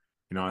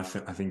you know, I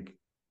think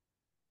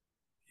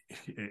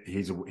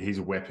he's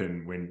a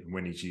weapon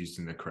when he's used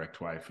in the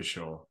correct way for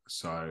sure.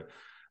 So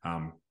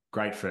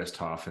great first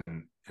half,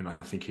 and I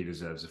think he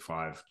deserves a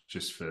 5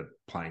 just for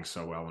playing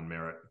so well on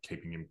Merritt,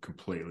 keeping him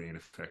completely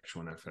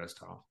ineffectual in that first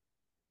half.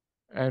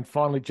 And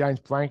finally, James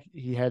Blank,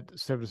 he had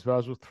 7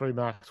 disposals, 3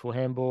 marks for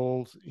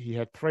handballs. He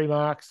had 3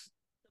 marks,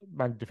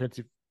 mainly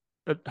defensive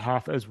at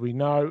half, as we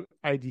know,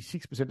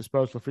 86%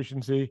 disposal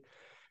efficiency.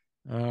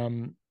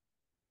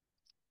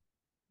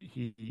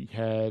 He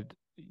had,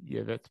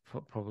 that's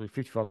probably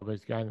 55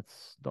 metres gain.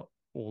 It's not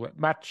all that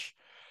much.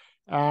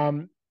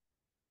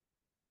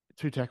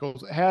 2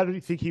 tackles. How did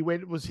you think he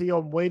went? Was he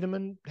on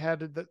Wiedemann? How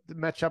did the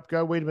matchup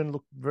go? Wiedemann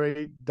looked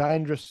very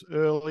dangerous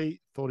early.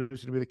 Thought he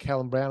was going to be the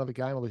Callum Brown of the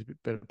game, although he's a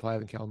bit better player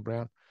than Callum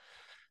Brown,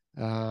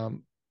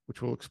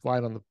 which we'll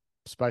explain on the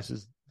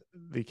spaces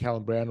the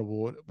Callum Brown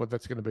Award, what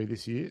that's going to be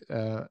this year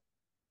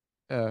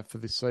for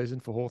this season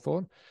for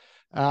Hawthorn.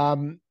 How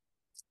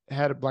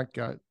did Blank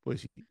go,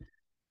 Lucy?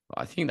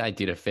 I think they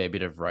did a fair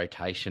bit of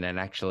rotation, and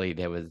actually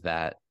there was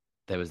that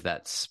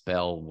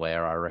spell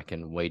where I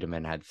reckon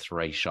Wiedemann had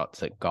 3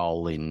 shots at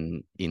goal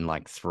in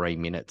like 3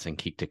 minutes and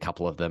kicked a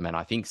couple of them, and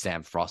I think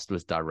Sam Frost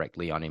was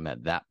directly on him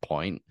at that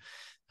point.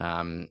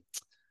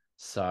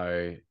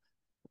 So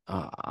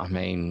I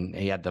mean,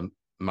 he had the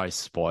most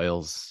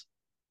spoils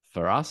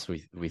for us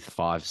with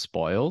 5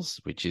 spoils,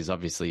 which is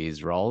obviously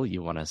his role.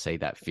 You want to see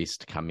that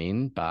fist come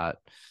in, but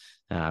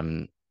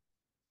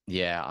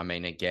yeah, I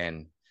mean,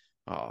 again,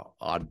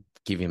 I'd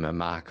give him a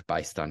mark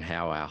based on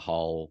how our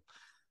whole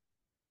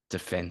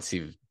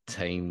defensive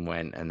team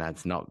went, and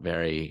that's not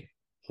very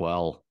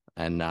well.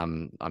 And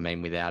I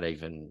mean, without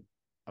even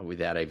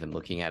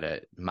looking at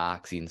it,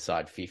 marks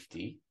inside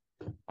 50,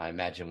 I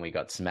imagine we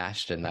got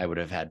smashed, and they would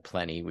have had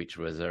plenty, which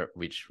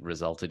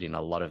resulted in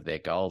a lot of their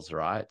goals,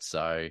 right?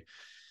 So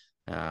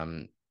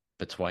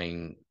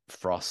between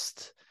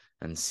Frost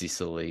and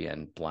Sicily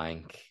and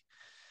Blank,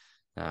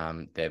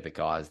 they're the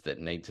guys that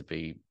need to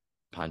be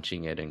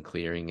punching it and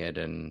clearing it,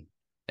 and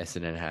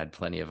Essendon had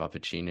plenty of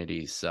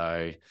opportunities.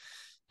 So,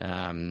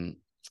 yeah,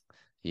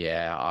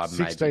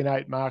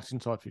 16-8 marks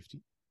inside 50.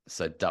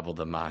 So double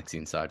the marks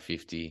inside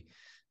 50.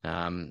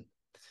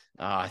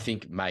 I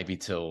think maybe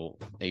till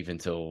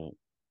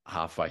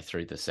halfway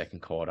through the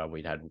second quarter,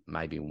 we'd had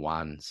maybe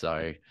 1.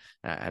 So,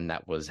 and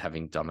that was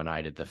having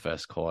dominated the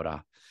first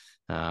quarter.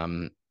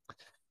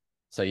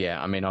 So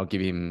yeah, I mean, I'll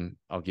give him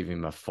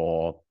a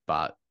 4,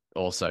 but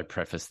also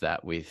preface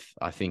that with,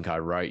 I think I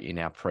wrote in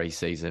our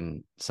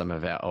preseason,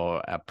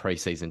 our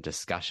preseason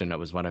discussion, it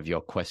was one of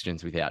your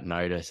questions without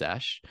notice,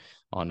 Ash,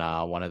 on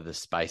one of the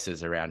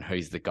spaces around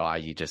who's the guy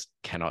you just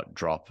cannot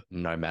drop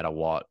no matter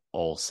what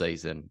all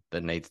season,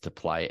 that needs to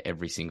play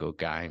every single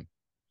game,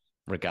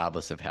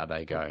 regardless of how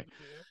they go.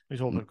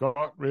 He's all they've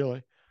got,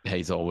 really.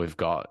 He's all we've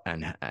got,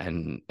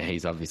 and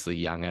he's obviously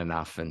young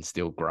enough and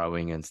still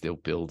growing and still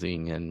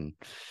building. And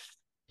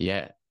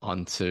yeah,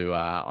 onto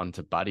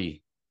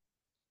Buddy.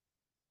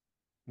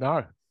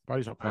 No,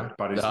 Buddy's not playing.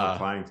 Buddy's not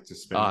playing.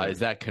 Is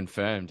that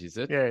confirmed, is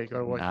it? Yeah, you got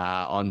to wait.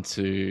 On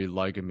to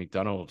Logan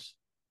McDonald.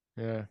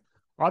 Yeah.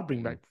 I'd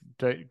bring back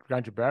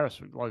Granger Barris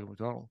with Logan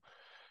McDonald.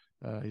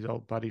 His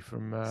old buddy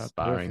from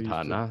sparring Perth.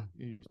 partner.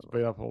 He used to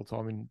beat up all the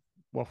time in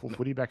waffle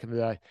footy back in the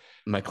day.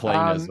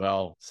 McLean as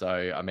well. So,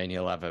 I mean,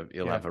 he'll have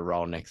a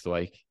role next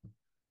week.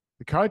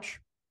 The coach?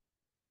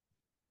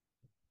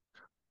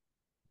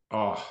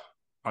 Oh,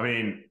 I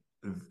mean,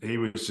 he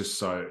was just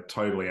so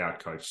totally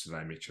outcoached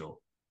today,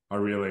 Mitchell. I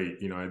really,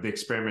 the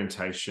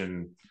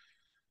experimentation,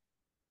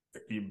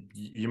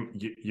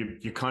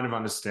 you kind of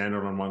understand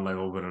it on one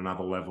level, but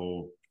another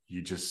level,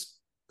 you just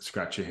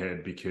scratch your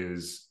head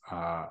because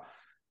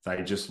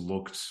they just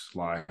looked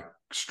like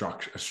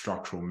a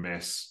structural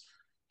mess.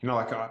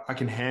 Like I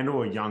can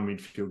handle a young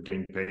midfield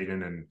getting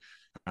beaten,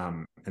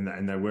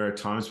 and they were at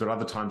times, but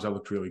other times they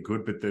looked really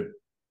good. But the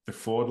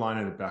forward line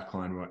and the back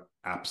line were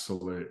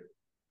absolute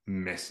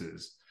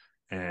messes,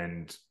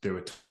 and there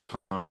were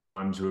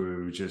times where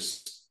we were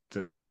just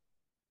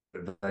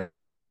they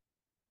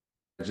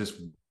just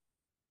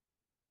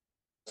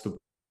the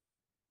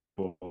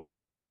ball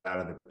out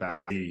of the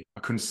back. I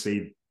couldn't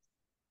see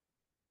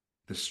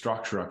the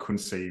structure. I couldn't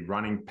see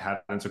running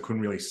patterns. I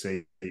couldn't really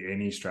see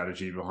any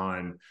strategy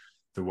behind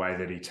the way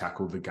that he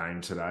tackled the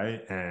game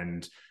today.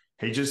 And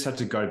he just had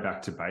to go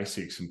back to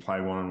basics and play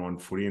one-on-one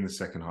footy in the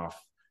second half.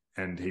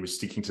 And he was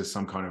sticking to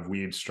some kind of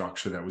weird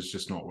structure that was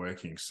just not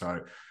working. So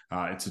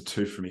it's a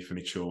 2 for me for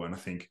Mitchell. And I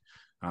think,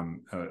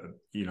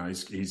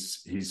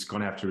 he's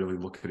going to have to really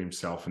look at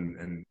himself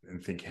and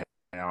think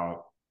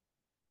how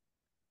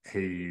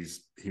he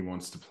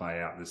wants to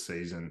play out this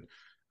season.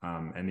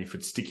 And if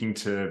it's sticking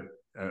to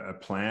a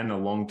plan, a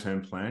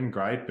long-term plan,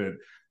 great. But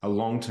a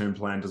long-term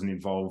plan doesn't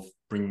involve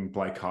bringing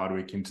Blake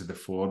Hardwick into the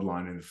forward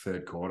line in the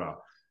third quarter.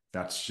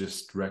 That's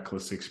just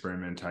reckless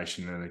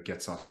experimentation, and it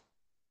gets us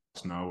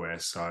nowhere.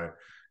 So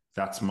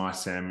that's my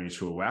Sam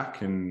Mitchell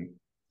whack, and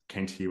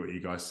keen to hear what you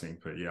guys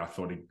think. But yeah, I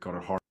thought he got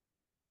it horrible.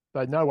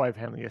 They had no way of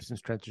handling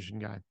Essendon's transition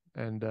game,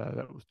 and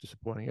that was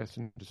disappointing.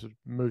 Essendon just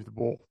moved the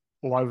ball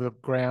all over the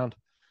ground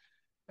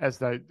as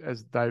they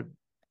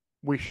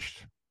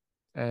wished,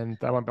 and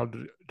they won't be able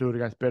to do it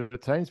against better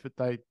teams, but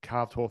they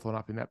carved Hawthorn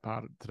up in that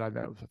part today.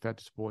 That was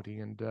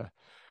disappointing, and it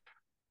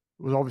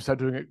was obviously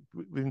doing it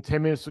within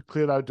 10 minutes. It's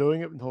clear they were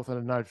doing it, and Hawthorn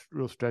had no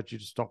real strategy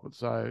to stop it.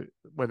 So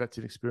whether that's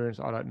inexperience,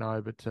 I don't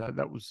know, but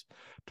that was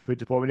to be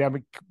disappointing. Now,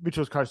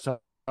 Mitchell's coached so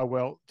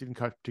well, didn't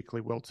coach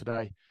particularly well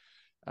today.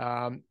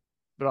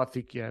 But I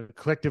think,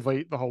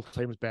 collectively, the whole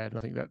team was bad. And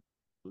I think that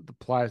the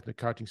players and the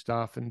coaching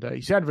staff, and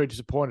he sounded very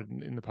disappointed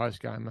in the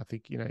post game. I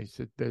think, he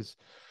said there's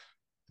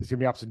going to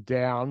be ups and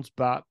downs,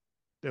 but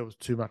there was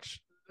too much.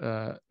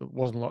 There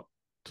wasn't a lot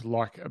to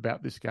like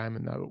about this game,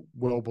 and they were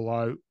well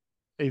below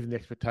even the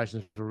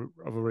expectations of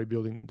a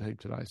rebuilding team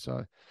today.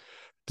 So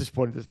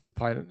disappointed to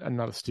play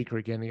another sticker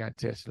again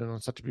against Essendon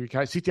on such a big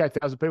case.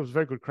 68,000 people was a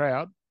very good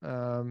crowd.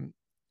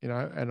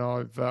 and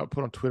I've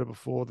put on Twitter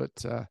before that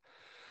the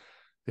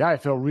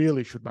AFL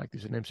really should make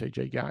this an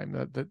MCG game.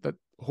 That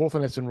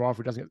Hawthorn-Essendon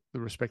rivalry doesn't get the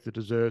respect it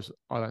deserves,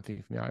 I don't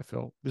think, from the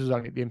AFL. This is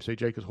only at the MCG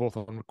because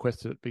Hawthorn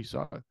requested it be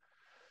so.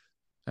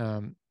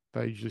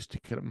 They usually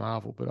stick it at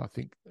Marvel, but I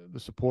think the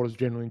supporters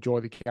generally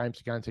enjoy the games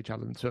against each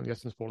other, and certainly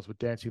Essendon supporters were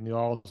dancing in the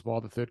aisles by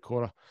the third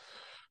quarter.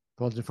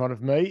 The ones in front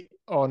of me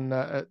on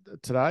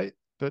today.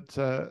 But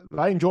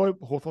they enjoy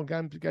Hawthorn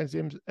games against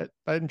them.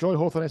 They enjoy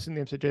Hawthorn-Essendon in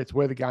the MCG. It's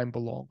where the game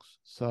belongs.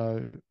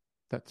 So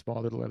that's my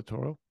little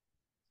editorial.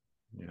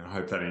 Yeah, I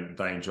hope that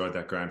they enjoyed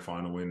that grand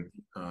final win.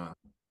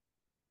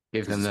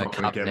 Give them the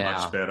cup now.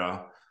 Much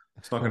better.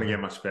 It's not going to get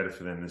much better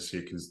for them this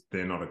year because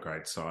they're not a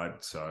great side.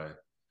 So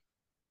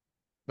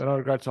they're not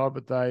a great side,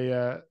 but they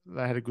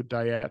had a good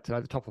day out today,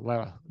 the top of the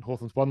ladder. And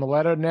Hawthorn's won the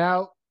ladder.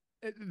 Now,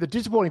 the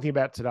disappointing thing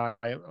about today,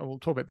 and we'll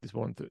talk about this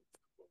one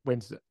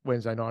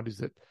Wednesday night, is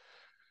that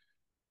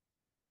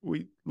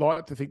we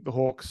like to think the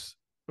Hawks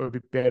are a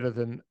bit better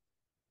than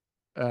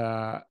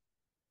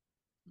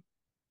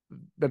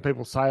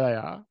people say they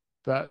are.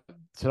 But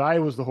today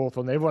was the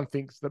Hawthorn. Everyone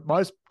thinks that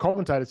most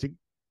commentators think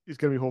is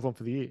going to be Hawthorn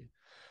for the year.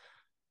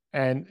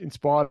 And in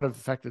spite of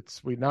the fact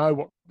that we know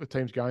what the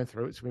team's going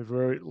through, it's going to be a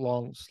very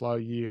long, slow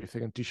year if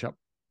they can dish up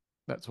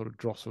that sort of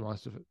dross for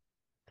most of it.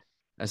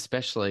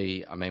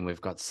 Especially,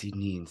 we've got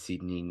Sydney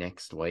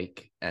next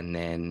week. And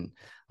then,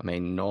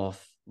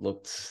 North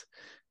looked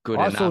good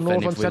enough. Saw North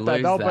and on if we Saturday.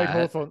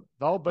 lose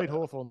They'll beat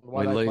Hawthorn.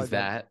 We lose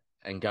that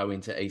and go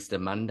into Easter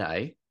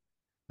Monday.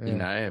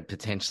 Yeah.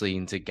 Potentially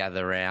into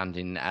gather round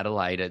in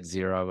Adelaide at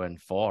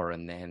 0-4,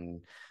 and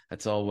then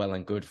it's all well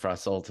and good for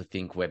us all to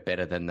think we're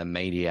better than the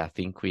media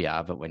think we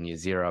are. But when you're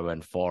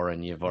 0-4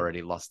 and you've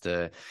already lost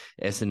to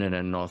Essendon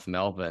and North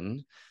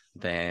Melbourne,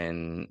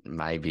 then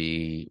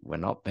maybe we're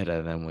not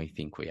better than we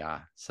think we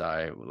are.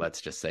 So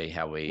let's just see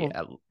how we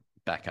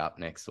back up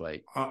next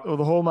week.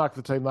 The hallmark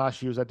of the team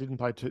last year was they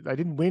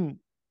didn't win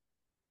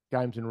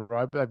games in a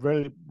row, but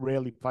they've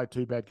rarely played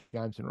two bad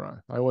games in a row.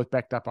 They always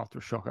backed up after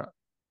a shocker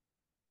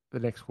the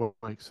next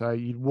week. So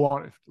you'd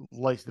want, at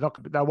least,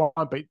 they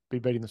won't be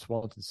beating the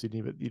Swans in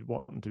Sydney, but you'd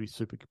want them to be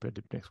super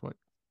competitive next week.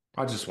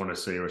 I just want to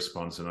see a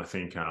response. And I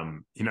think,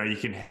 you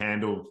can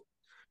handle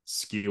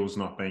skills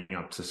not being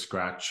up to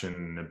scratch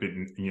and a bit,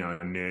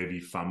 nervy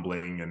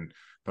fumbling.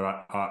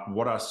 But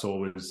what I saw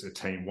was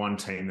one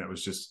team that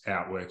was just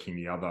outworking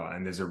the other.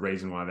 And there's a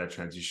reason why they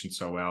transitioned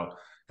so well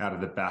out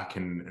of the back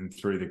and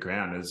through the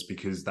ground, is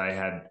because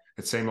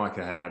it seemed like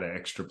they had an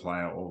extra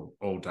player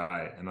all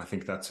day. And I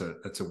think that's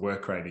a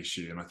work rate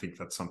issue. And I think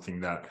that's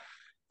something that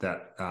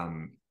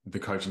the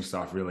coaching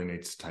staff really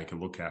needs to take a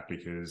look at,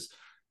 because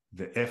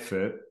the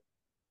effort,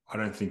 I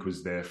don't think,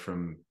 was there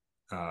from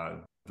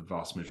the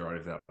vast majority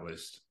of that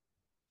list.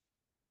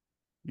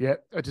 Yeah,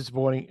 a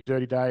disappointing,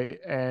 dirty day,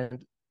 and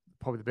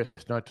probably the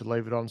best note to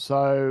leave it on.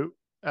 So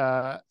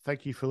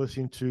thank you for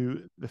listening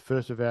to the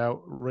first of our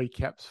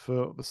recaps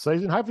for the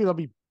season. Hopefully they'll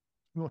be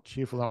more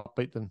cheerful and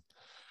upbeat than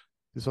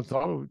this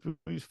one.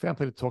 We found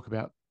plenty to talk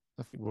about.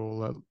 I think we're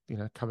all,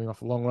 coming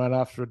off a long run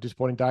after a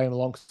disappointing day and a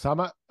long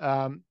summer.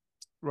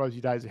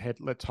 Rosy days ahead,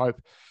 let's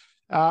hope.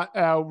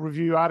 Our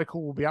review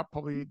article will be up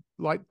probably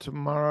late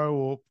tomorrow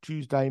or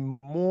Tuesday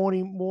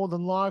morning, more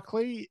than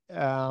likely,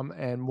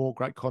 and more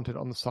great content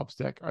on the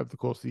Substack over the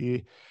course of the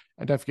year.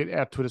 And don't forget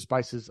our Twitter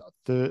Spaces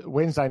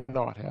Wednesday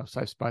night, our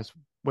safe space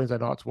Wednesday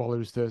nights, while there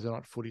is Thursday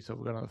night footy. So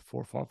we've got another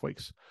 4 or 5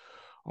 weeks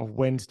of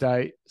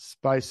Wednesday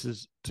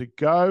Spaces to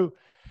go.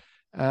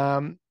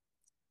 Thank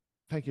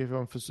you,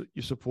 everyone, for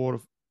your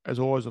support, as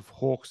always, of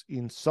Hawks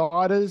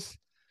Insiders.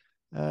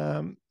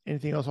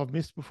 Anything else I've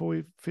missed before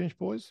we finish,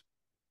 boys?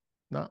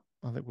 No,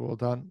 I think we're all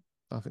done.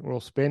 I think we're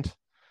all spent.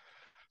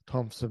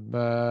 Time for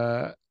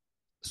some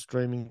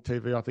streaming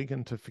TV, I think,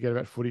 and to forget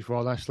about footy for a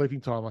while. No,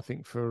 sleeping time, I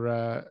think, for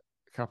a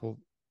couple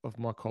of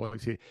my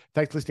colleagues here.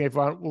 Thanks for listening,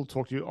 everyone. We'll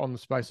talk to you on the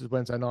Spaces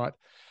Wednesday night,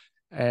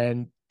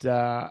 and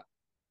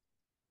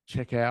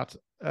check out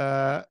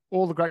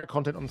all the great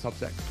content on the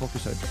Substack. Talk to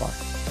you soon. Bye.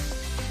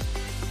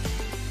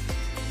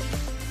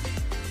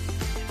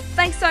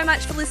 Thanks so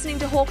much for listening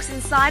to Hawks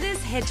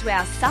Insiders. Head to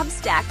our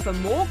Substack for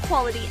more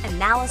quality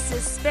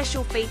analysis,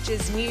 special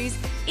features, news,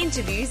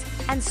 interviews,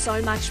 and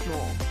so much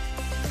more.